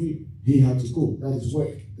take care of you. He had to go. That is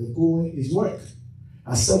work. The going is work.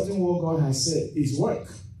 Accepting what God has said is work.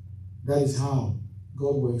 That is how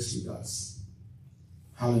God works with us.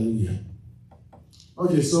 Hallelujah.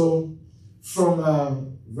 Okay, so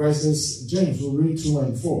from verses, James, we'll read 2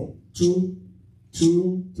 and 4. 2,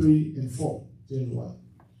 3, and 4. James 1.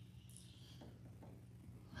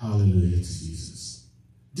 Hallelujah to Jesus.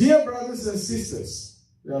 Dear brothers and sisters,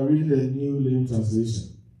 we are reading the New Living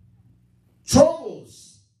Translation.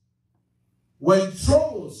 When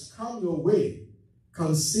troubles come your way,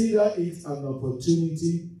 consider it an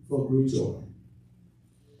opportunity for great joy.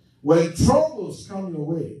 When troubles come your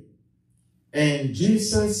way, and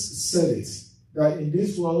Jesus said it, that in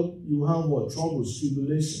this world you have what? Troubles,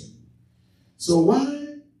 tribulation. So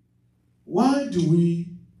why do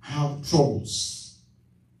we have troubles?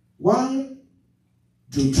 Why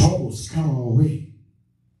do troubles come our way?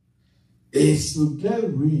 It's to get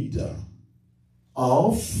rid of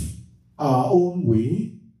our own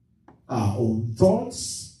way, our own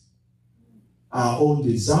thoughts, our own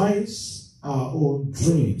desires, our own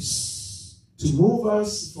dreams, to move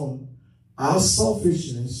us from our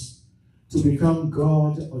selfishness to become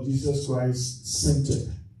God or Jesus Christ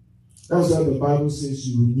centered. That's why the Bible says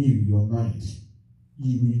you renew your mind.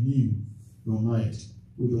 You renew your mind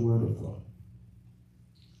with the Word of God.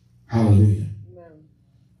 Hallelujah. Amen.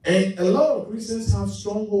 And a lot of Christians have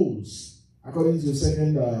strongholds, according to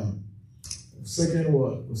Second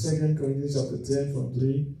Corinthians chapter 10 from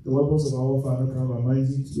 3. The weapons of our warfare are not carnal but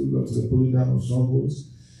mighty to go to the pulling down of strongholds.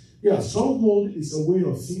 Yeah, stronghold is a way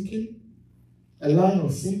of thinking, a line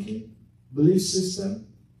of thinking, belief system,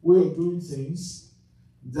 way of doing things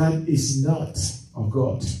that is not of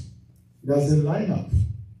God. It doesn't line up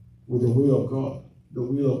with the will of God, the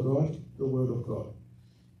will of God, the word of God.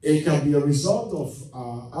 It can be a result of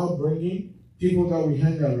our upbringing, people that we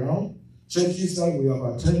hang around, churches that we have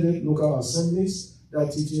attended, local assemblies,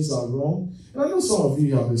 that teachings are wrong. And I know some of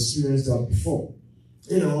you have experienced that before.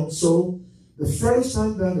 So the first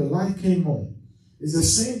time that the light came on, it's the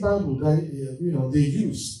same Bible that, they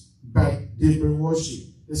use, but they brainwash you.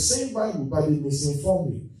 The same Bible, but they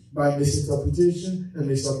misinform you by misinterpretation and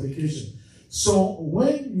misapplication. So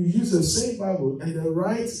when you use the same Bible and the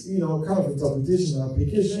right, kind of interpretation and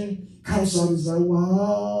application comes out, it's like,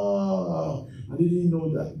 wow, I didn't know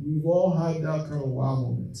that. We've all had that kind of wow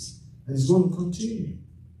moment. And it's going to continue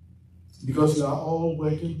because we are all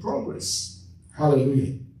work in progress.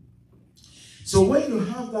 Hallelujah. So when you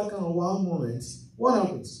have that kind of wow moment, what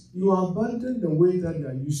happens? You abandon the way that you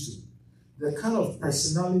are used to. The kind of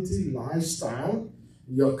personality, lifestyle,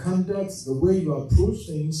 your conduct, the way you approach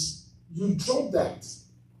things, you drop that.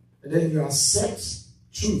 And then you accept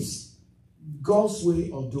truth, God's way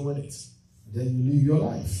of doing it. And then you live your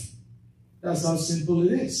life. That's how simple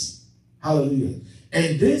it is. Hallelujah.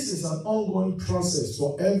 And this is an ongoing process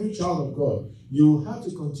for every child of God. You have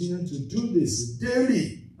to continue to do this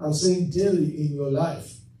daily. I'm saying daily in your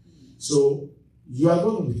life. So you are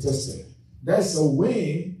going to be tested. That's a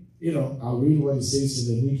way, I'll read what it says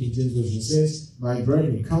in the New King James Version. It says, my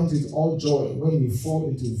brethren, count it all joy when you fall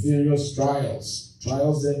into various trials.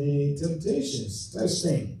 Trials that mean temptations,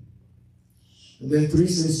 testing. And then 3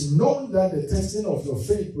 says, knowing that the testing of your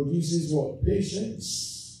faith produces what?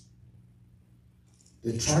 Patience.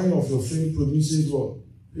 The trial of your faith produces what?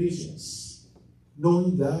 Patience.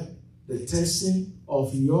 Knowing that the testing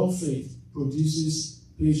of your faith produces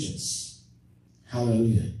patience.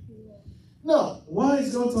 Hallelujah. Now, why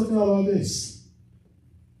is God talking about this?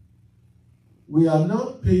 We are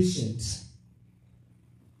not patient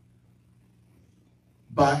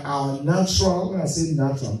by our natural, when I say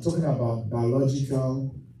natural, I'm talking about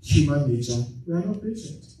biological, human nature. We are not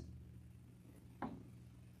patient.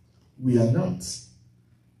 We are not.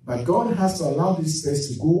 But God has to allow this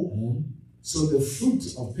test to go on so the fruit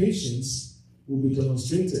of patience will be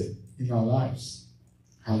demonstrated in our lives.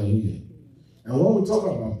 Hallelujah. And when we talk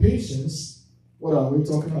about patience, what are we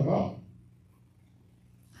talking about?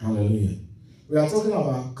 Hallelujah. We are talking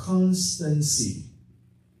about constancy.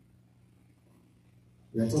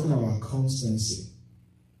 We are talking about constancy.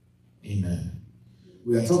 Amen.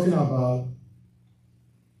 We are talking about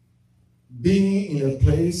being in a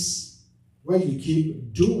place where you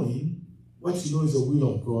keep doing what you know is the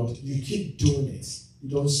will of God. You keep doing it. You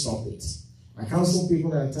don't stop it. I counsel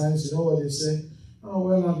people at times, you know what they say? Oh,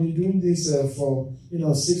 well, I've been doing this for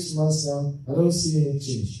 6 months now. I don't see any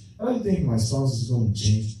change. I don't think my spouse is going to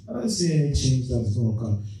change. I don't see any change that is going to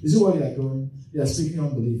come. You see what they are doing? They are speaking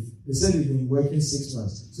unbelief. They said they've been working 6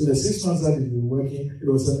 months. So the 6 months that they've been working, it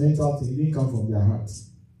was a mental thing. It didn't come from their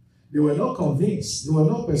hearts. They were not convinced. They were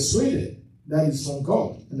not persuaded that it's from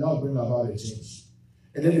God. And that will bring about a change.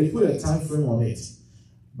 And then they put a time frame on it.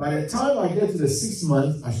 By the time I get to the 6th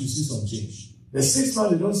month, I should see some change. The 6th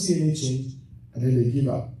month, they don't see any change. And then they give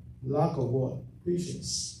up. Lack of what?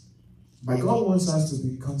 Patience. But God wants us to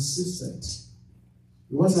be consistent.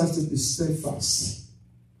 He wants us to be steadfast.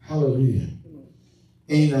 Hallelujah.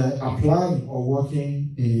 In applying or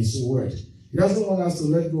working in His word. He doesn't want us to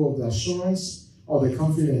let go of the assurance or the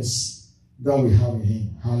confidence that we have in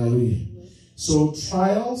Him. Hallelujah. So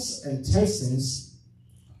trials and testings,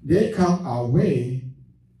 they come our way,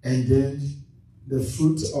 and then the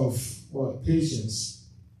fruit of what? Patience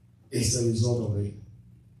is the result of it.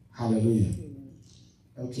 Hallelujah.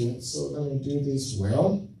 Okay, so let me do this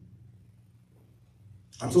well.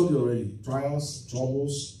 I told you already, trials,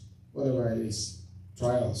 troubles, whatever it is.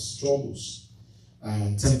 Trials, troubles,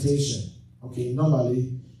 temptation. Okay,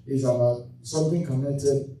 normally it's about something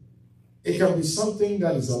connected. It can be something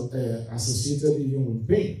that is associated even with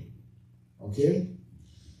pain. Okay?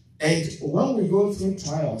 And when we go through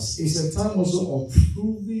trials, it's a time also of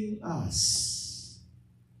proving us.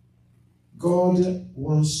 God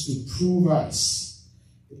wants to prove us.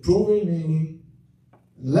 Proving meaning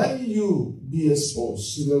letting you be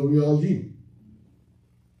exposed to the real you,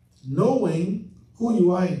 knowing who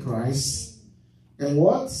you are in Christ and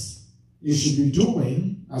what you should be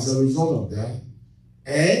doing as a result of that,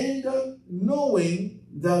 and knowing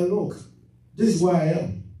that, look, this is where I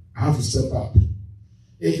am. I have to step up.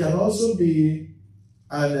 It can also be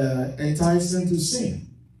an enticement to sin.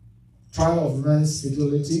 Trial of man's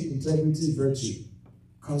fidelity, integrity, virtue,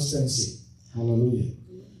 constancy. Hallelujah.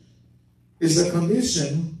 It's a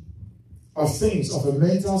condition of things, of a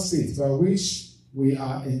mental state by which we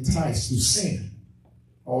are enticed to sin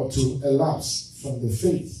or to elapse from the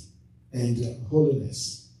faith and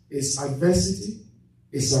holiness. It's adversity,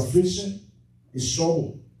 it's affliction, it's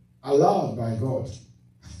trouble, allowed by God,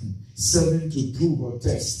 serving to prove or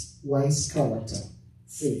test one's character,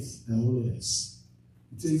 faith, and holiness.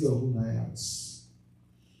 It takes the whole 9 hours.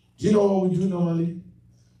 Do you know what we do normally?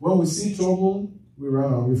 When we see trouble, we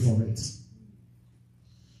run away from it.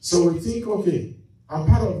 So we think, okay, I'm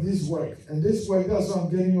part of this work, and this work, that's why I'm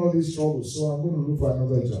getting all these troubles, so I'm going to look for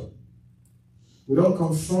another job. We don't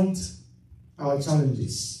confront our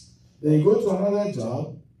challenges. Then you go to another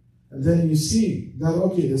job, and then you see that,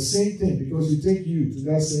 okay, the same thing, because we take you to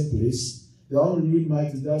that same place, the unrenewed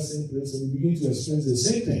mind to that same place, and you begin to experience the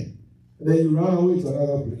same thing. And then you run away to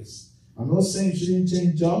another place. I'm not saying you shouldn't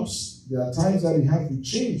change jobs. There are times that you have to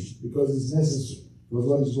change because it's necessary, because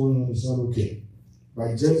what is going on is not okay.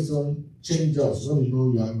 But just don't change jobs when you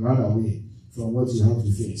know you have run away from what you have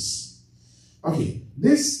to face. Okay,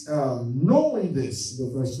 this, knowing this, the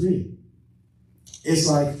verse 3, it's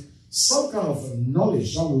like some kind of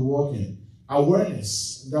knowledge that we walk in,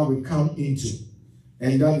 awareness that we come into,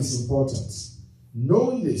 and that is important.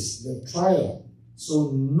 Knowing this, the trial.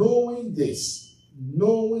 So knowing this,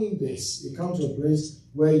 you come to a place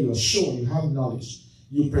where you're sure, you have knowledge,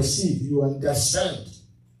 you perceive, you understand.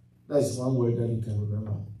 That's one word that you can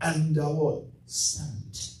remember.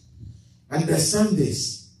 Understand. Understand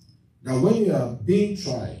this, that when you are being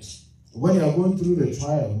tried, when you are going through the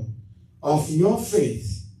trial of your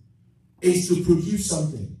faith, is to produce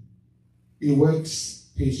something. It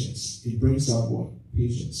works patience. It brings out what?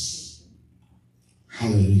 Patience.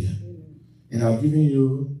 Hallelujah. And I've given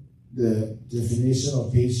you the definition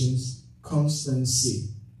of patience: constancy,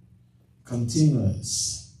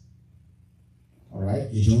 continuance. All right?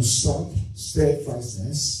 You don't stop.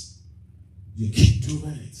 Steadfastness. You keep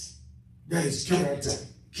doing it. That is character.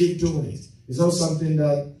 Keep doing it. It's not something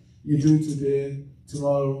that you do today,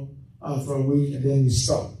 tomorrow, and for a week, and then you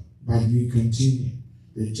stop. But you continue.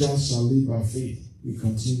 The just shall live by faith. You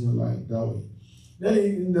continue like that way. Then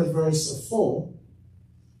in the verse 4,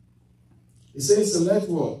 it says, let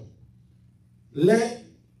what? Let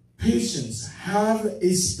patience have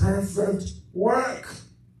its perfect work.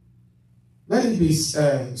 Let it be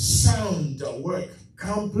sound work,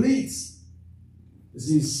 complete. You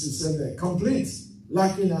see, it said that, complete,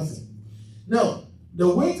 lacking nothing. Now, the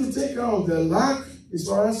way to take care of the lack is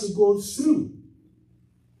for us to go through.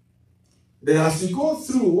 Then as we go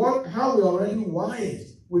through how we are already wired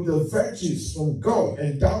with the virtues from God,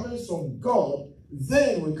 endowments from God,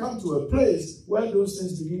 then we come to a place where those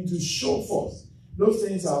things begin to show forth. Those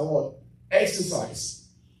things are what? Exercise.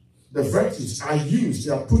 The virtues are used,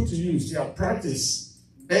 they are put to use, they are practiced.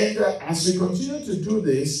 And as we continue to do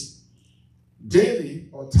this daily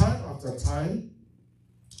or time after time,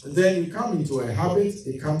 then you come into a habit,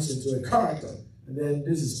 it comes into a character, and then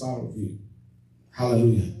this is part of you.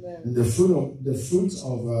 Hallelujah. Amen. And the fruit of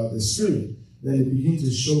the Spirit, then it begins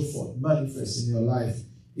to show forth, manifest in your life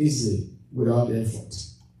easily without effort.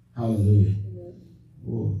 Hallelujah. Amen.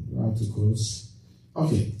 Oh, we have to close.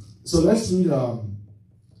 Okay, so let's read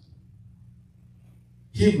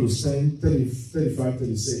Hebrews 10, 35,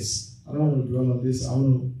 36. I don't want to dwell on this. I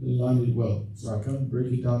want to learn it well. So I can't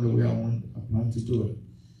break it down the way I plan to do it.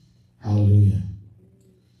 Hallelujah.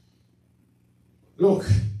 Look,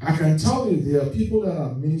 I can tell you there are people that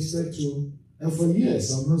I've ministered to, and for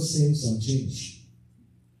years I'm not seeing some change.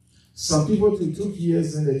 Some people it took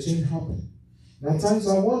years and the change happened. And at times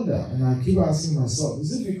I wonder, and I keep asking myself,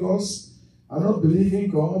 is it because I'm not believing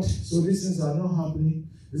God, so these things are not happening?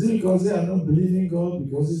 Is it because they are not believing God,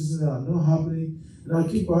 because these things are not happening? And I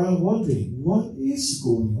keep on wondering, what is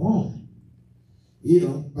going on?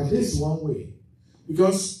 But this is one way.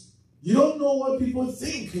 Because you don't know what people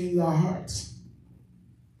think in their heart.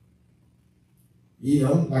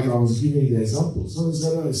 Like I was giving you the example. Someone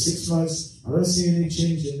said, 6 months, I don't see any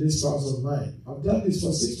change in this part of mine. I've done this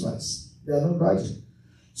for 6 months. They are not budging.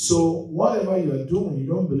 So whatever you are doing, you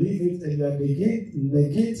don't believe it, and you are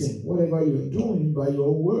negating whatever you are doing by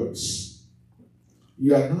your words.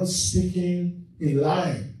 You are not speaking in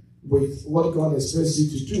line with what God expects you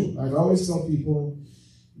to do. Like I always tell people,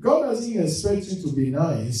 God doesn't expect you to be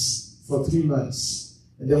nice for 3 months.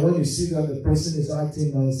 And then when you see that the person is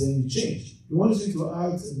acting nice, then you change. He wants you to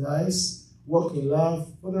act nice, walk in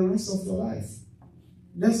love for the rest of your life.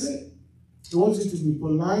 That's it. He wants you to be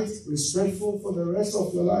polite, respectful for the rest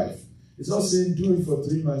of your life. It's not saying do it for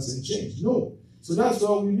 3 months and change. No. So that's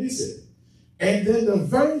why we miss it. And then the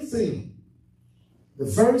very thing, the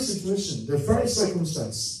very situation, the very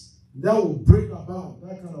circumstance that will bring about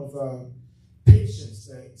that kind of patience,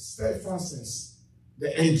 the steadfastness,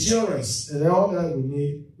 the endurance, and all that we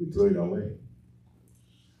need, we throw it away.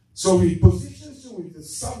 So he positions you with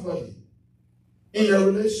somebody in a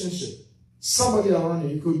relationship, somebody around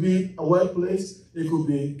you. It could be a workplace, it could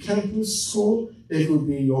be campus, school, it could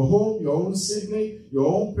be your home, your own sibling, your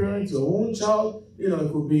own parent, your own child. You know,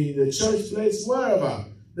 it could be in the church place, wherever.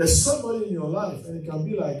 There's somebody in your life, and it can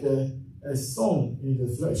be like a thorn in the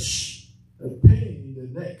flesh, a pain in the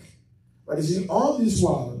neck. But you see, all this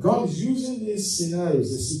while, God is using these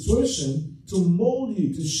scenarios, the situation, to mold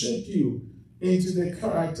you, to shape you into the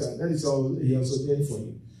character that is all He has ordained for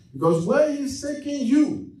you. Because where He's taking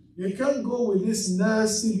you, you can't go with this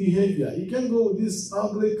nasty behavior. You can't go with this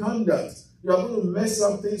ugly conduct. You are going to mess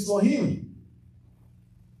up things for Him.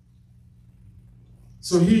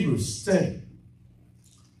 So Hebrews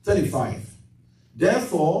 10:35.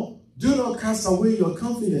 Therefore, do not cast away your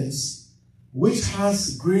confidence, which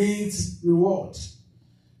has great reward.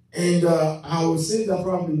 And I will say that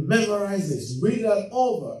probably memorize this. Read that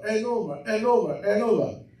over and over and over and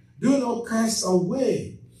over. Do not cast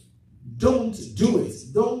away. Don't do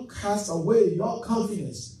it. Don't cast away your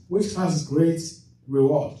confidence, which has great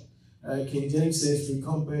reward. King James says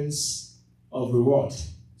recompense of reward.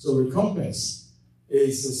 So recompense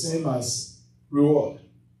is the same as reward.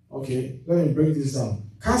 Okay, let me break this down.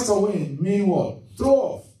 Cast away mean what? Throw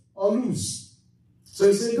off or lose. So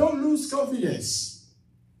you say don't lose confidence.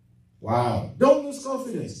 Wow. Don't lose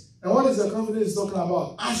confidence. And what is the confidence talking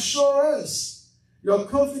about? Assurance. Your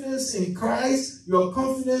confidence in Christ, your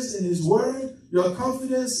confidence in His Word, your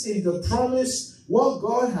confidence in the promise, what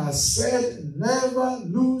God has said, never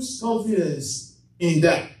lose confidence in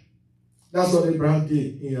that. That's what Abraham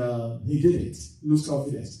did. He did it. Lose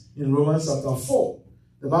confidence. In Romans chapter 4,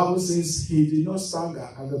 the Bible says he did not stagger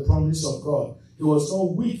at the promise of God. He was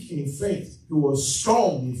not weak in faith. He was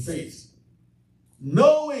strong in faith.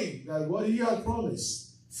 Knowing that what he had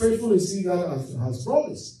promised, faithful is he that has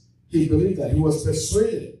promised. He believed that. He was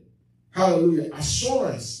persuaded. Hallelujah.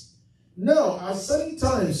 Assurance. Now, at certain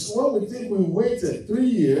times, when we think we waited 3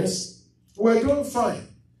 years, we're doing fine.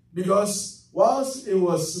 Because whilst it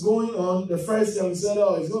was going on, the first year we said,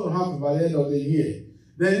 oh, it's going to happen by the end of the year.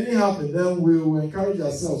 Then it didn't happen. Then we will encourage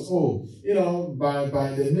ourselves, oh, you know, by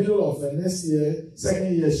the middle of the next year,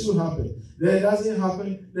 second year, it should happen. Then it doesn't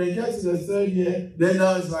happen. Then it gets to the third year. Then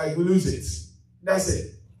now it's like we lose it. That's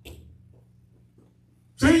it.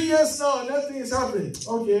 3 years now, nothing is happening.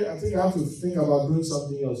 Okay, I think I have to think about doing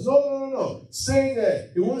something else. No. Stay there.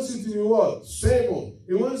 He wants you to be what? Stable.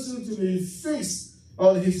 He wants you to be fixed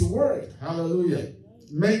on His word. Hallelujah.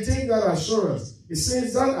 Maintain that assurance. It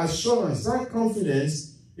says that assurance, that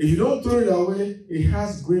confidence, if you don't throw it away, it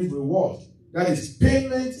has great reward. That is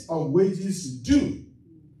payment of wages due.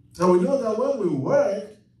 And we know that when we work,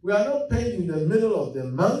 we are not paid in the middle of the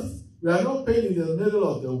month. We are not paid in the middle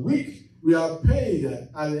of the week. We are paid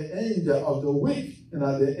at the end of the week and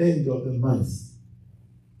at the end of the month.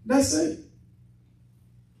 That's it.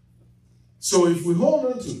 So if we hold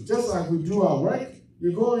on to, just like we do our work,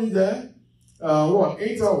 you go in there,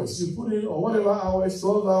 8 hours, you put in, or whatever hours,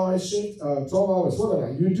 12 hours shift, 12 hours,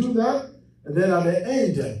 whatever. You do that, and then at the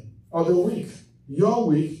end of the week, your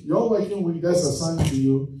working week that's assigned to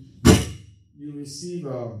you, you receive,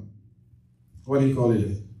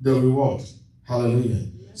 the reward. Hallelujah.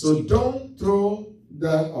 So don't throw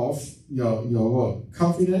that off your what?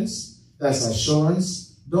 Confidence, that's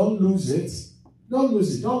assurance. Don't lose it. Don't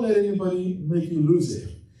lose it. Don't let anybody make you lose it.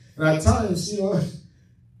 And at times, if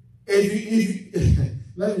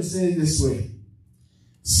let me say it this way.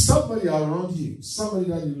 Somebody around you, somebody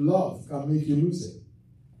that you love can make you lose it.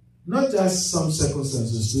 Not just some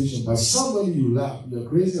circumstance or situation, but somebody you love, you're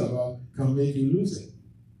crazy about, can make you lose it.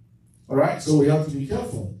 All right? So we have to be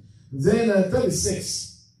careful. Then 36.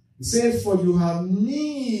 It says, for you have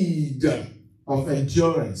need of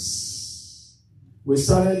endurance. We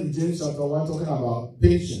started in James chapter 1 talking about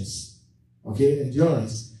patience. Okay,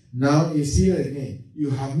 endurance. Now it's here again.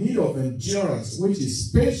 You have need of endurance, which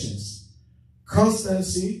is patience,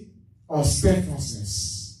 constancy, or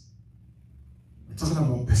steadfastness. We're talking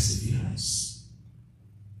about perseverance.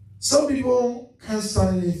 Some people can't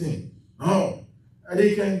stand anything. No. And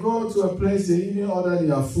they can go to a place, they even order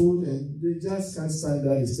their food, and they just can't stand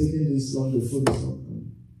that. It's taking this long, the food is not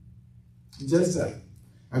coming. Just that.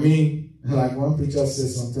 I mean, like one preacher said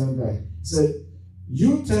some time back, he said,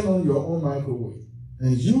 you turn on your own microwave,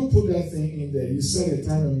 and you put that thing in there, you set a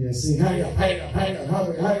time and you're saying, hurry up, hurry up, hurry up,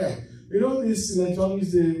 hurry up, hurry up. You know, these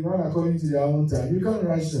electronics, they run according to their own time. You can't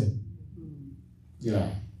rush them. Yeah.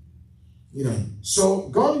 You know, so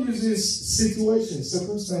God uses situations,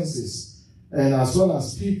 circumstances, and as well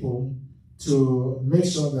as people to make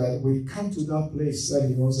sure that we come to that place that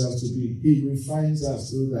He wants us to be. He refines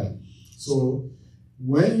us through that. So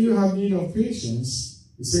when you have need of patience,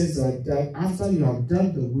 it says that after you have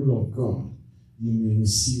done the will of God, you may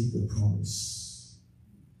receive the promise.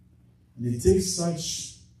 And it takes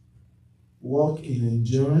such work in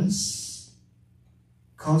endurance,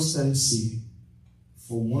 constancy,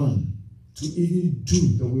 for one to even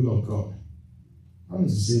do the will of God. I want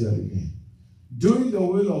to say that again. Doing the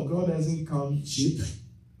will of God doesn't come cheap.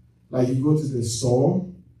 Like you go to the store,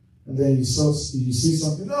 and then you see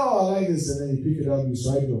something, oh, I like this, and then you pick it up, you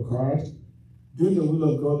swipe your card. Doing the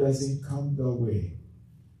will of God doesn't come that way.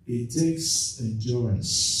 It takes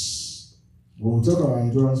endurance. When we talk about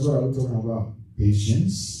endurance, what are we talking about?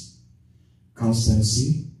 Patience,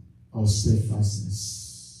 constancy, or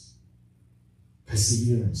steadfastness.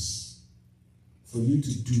 Perseverance. For you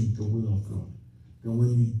to do the will of God. And when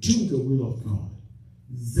you do the will of God,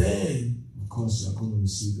 then, of course, you are going to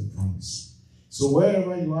receive the promise. So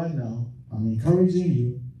wherever you are now, I'm encouraging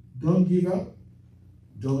you, don't give up.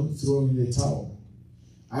 Don't throw in the towel.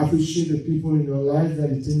 I appreciate the people in your life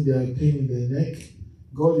that you think they are a pain in the neck.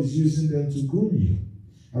 God is using them to groom you.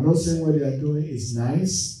 I'm not saying what they are doing is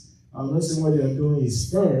nice. I'm not saying what they are doing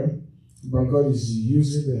is fair, but God is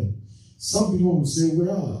using them. Some people will say,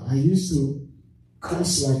 well, I used to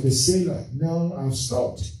curse like a sailor. Now I've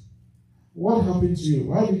stopped. What happened to you?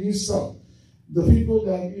 Why did you stop? The people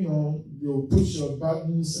that, they'll push your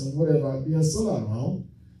buttons and whatever, they are still around.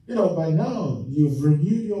 By now, you've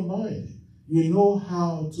renewed your mind. You know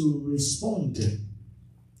how to respond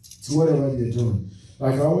to whatever they're doing.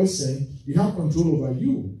 Like I always say, you have control over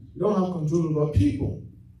you. You don't have control over people.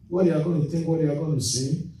 What they are going to think, what they are going to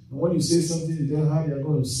say. And when you say something to them, how they are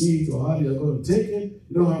going to see it or how they are going to take it,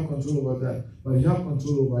 you don't have control over that. But you have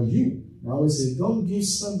control over you. And I always say, don't give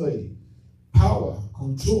somebody power,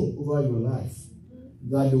 control over your life.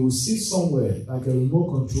 That they will sit somewhere like a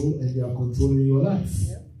remote control and they are controlling your life.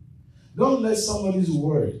 Yeah. Don't let somebody's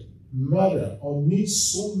word matter or mean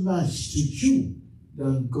so much to you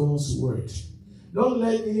than God's word. Don't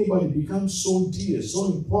let anybody become so dear,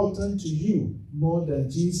 so important to you more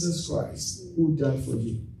than Jesus Christ who died for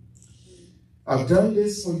you. I've done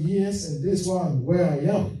this for years and this is why I'm where I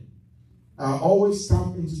am. I always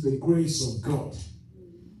tap into the grace of God.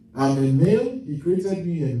 I'm a male. He created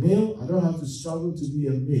me a male. I don't have to struggle to be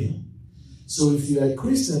a male. So if you're a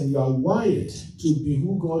Christian, you are wired to be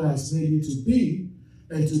who God has made you to be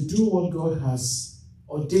and to do what God has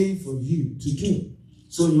ordained for you to do.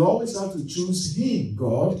 So you always have to choose Him,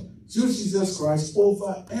 God, choose Jesus Christ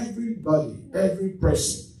over everybody, every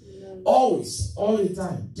person. Always, all the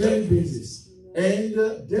time, daily basis. And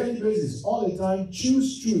daily basis, all the time,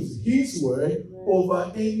 choose truth, His word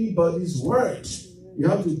over anybody's word. You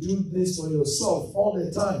have to do this for yourself all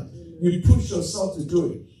the time. You push yourself to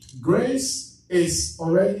do it. Grace is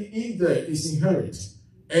already in there. It's inherent.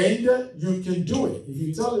 And you can do it. If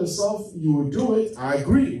you tell yourself you will do it, I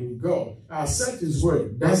agree with God. I accept His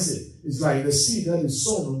word. That's it. It's like the seed that is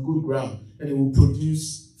sown on good ground. And it will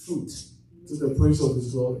produce fruit to the praise of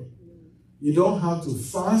His glory. You don't have to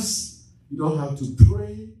fast. You don't have to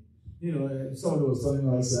pray. Somebody was telling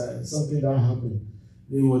us something that happened.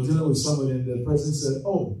 They were dealing with somebody and the person said,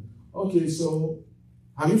 oh, okay, so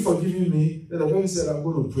have you forgiven me? Then the person said, I'm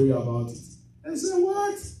going to pray about it. And I said,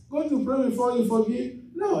 what? Going to pray before you forgive?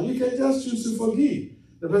 No, you can just choose to forgive.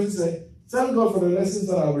 The person said, thank God for the lessons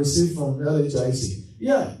that I received from LHIC.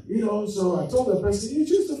 Yeah, so I told the person, you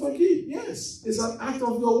choose to forgive. Yes, it's an act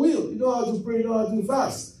of your will. You know how to pray, you know how to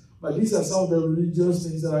fast. But these are some of the religious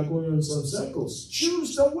things that are going on in some circles.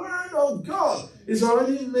 Choose the word of God. It's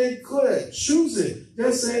already made clear. Choose it.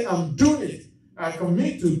 Just say, I'm doing it. I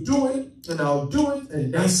commit to do it, and I'll do it,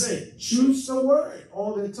 and that's it. Choose the word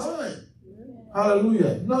all the time.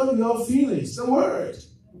 Hallelujah. Not your feelings, the word.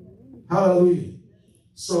 Hallelujah.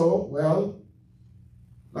 So,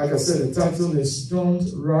 like I said, the title is Don't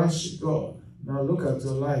Rush God. Now look at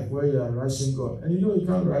your life where you are rushing God. And you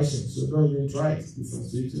can't rush Him, so don't even try it. You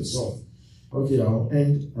frustrate yourself. Okay, I'll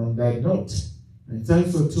end on that note. And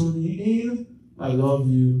thanks for tuning in. I love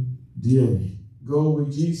you dearly. go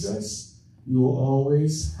with Jesus, you will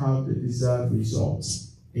always have the desired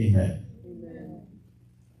results. Amen.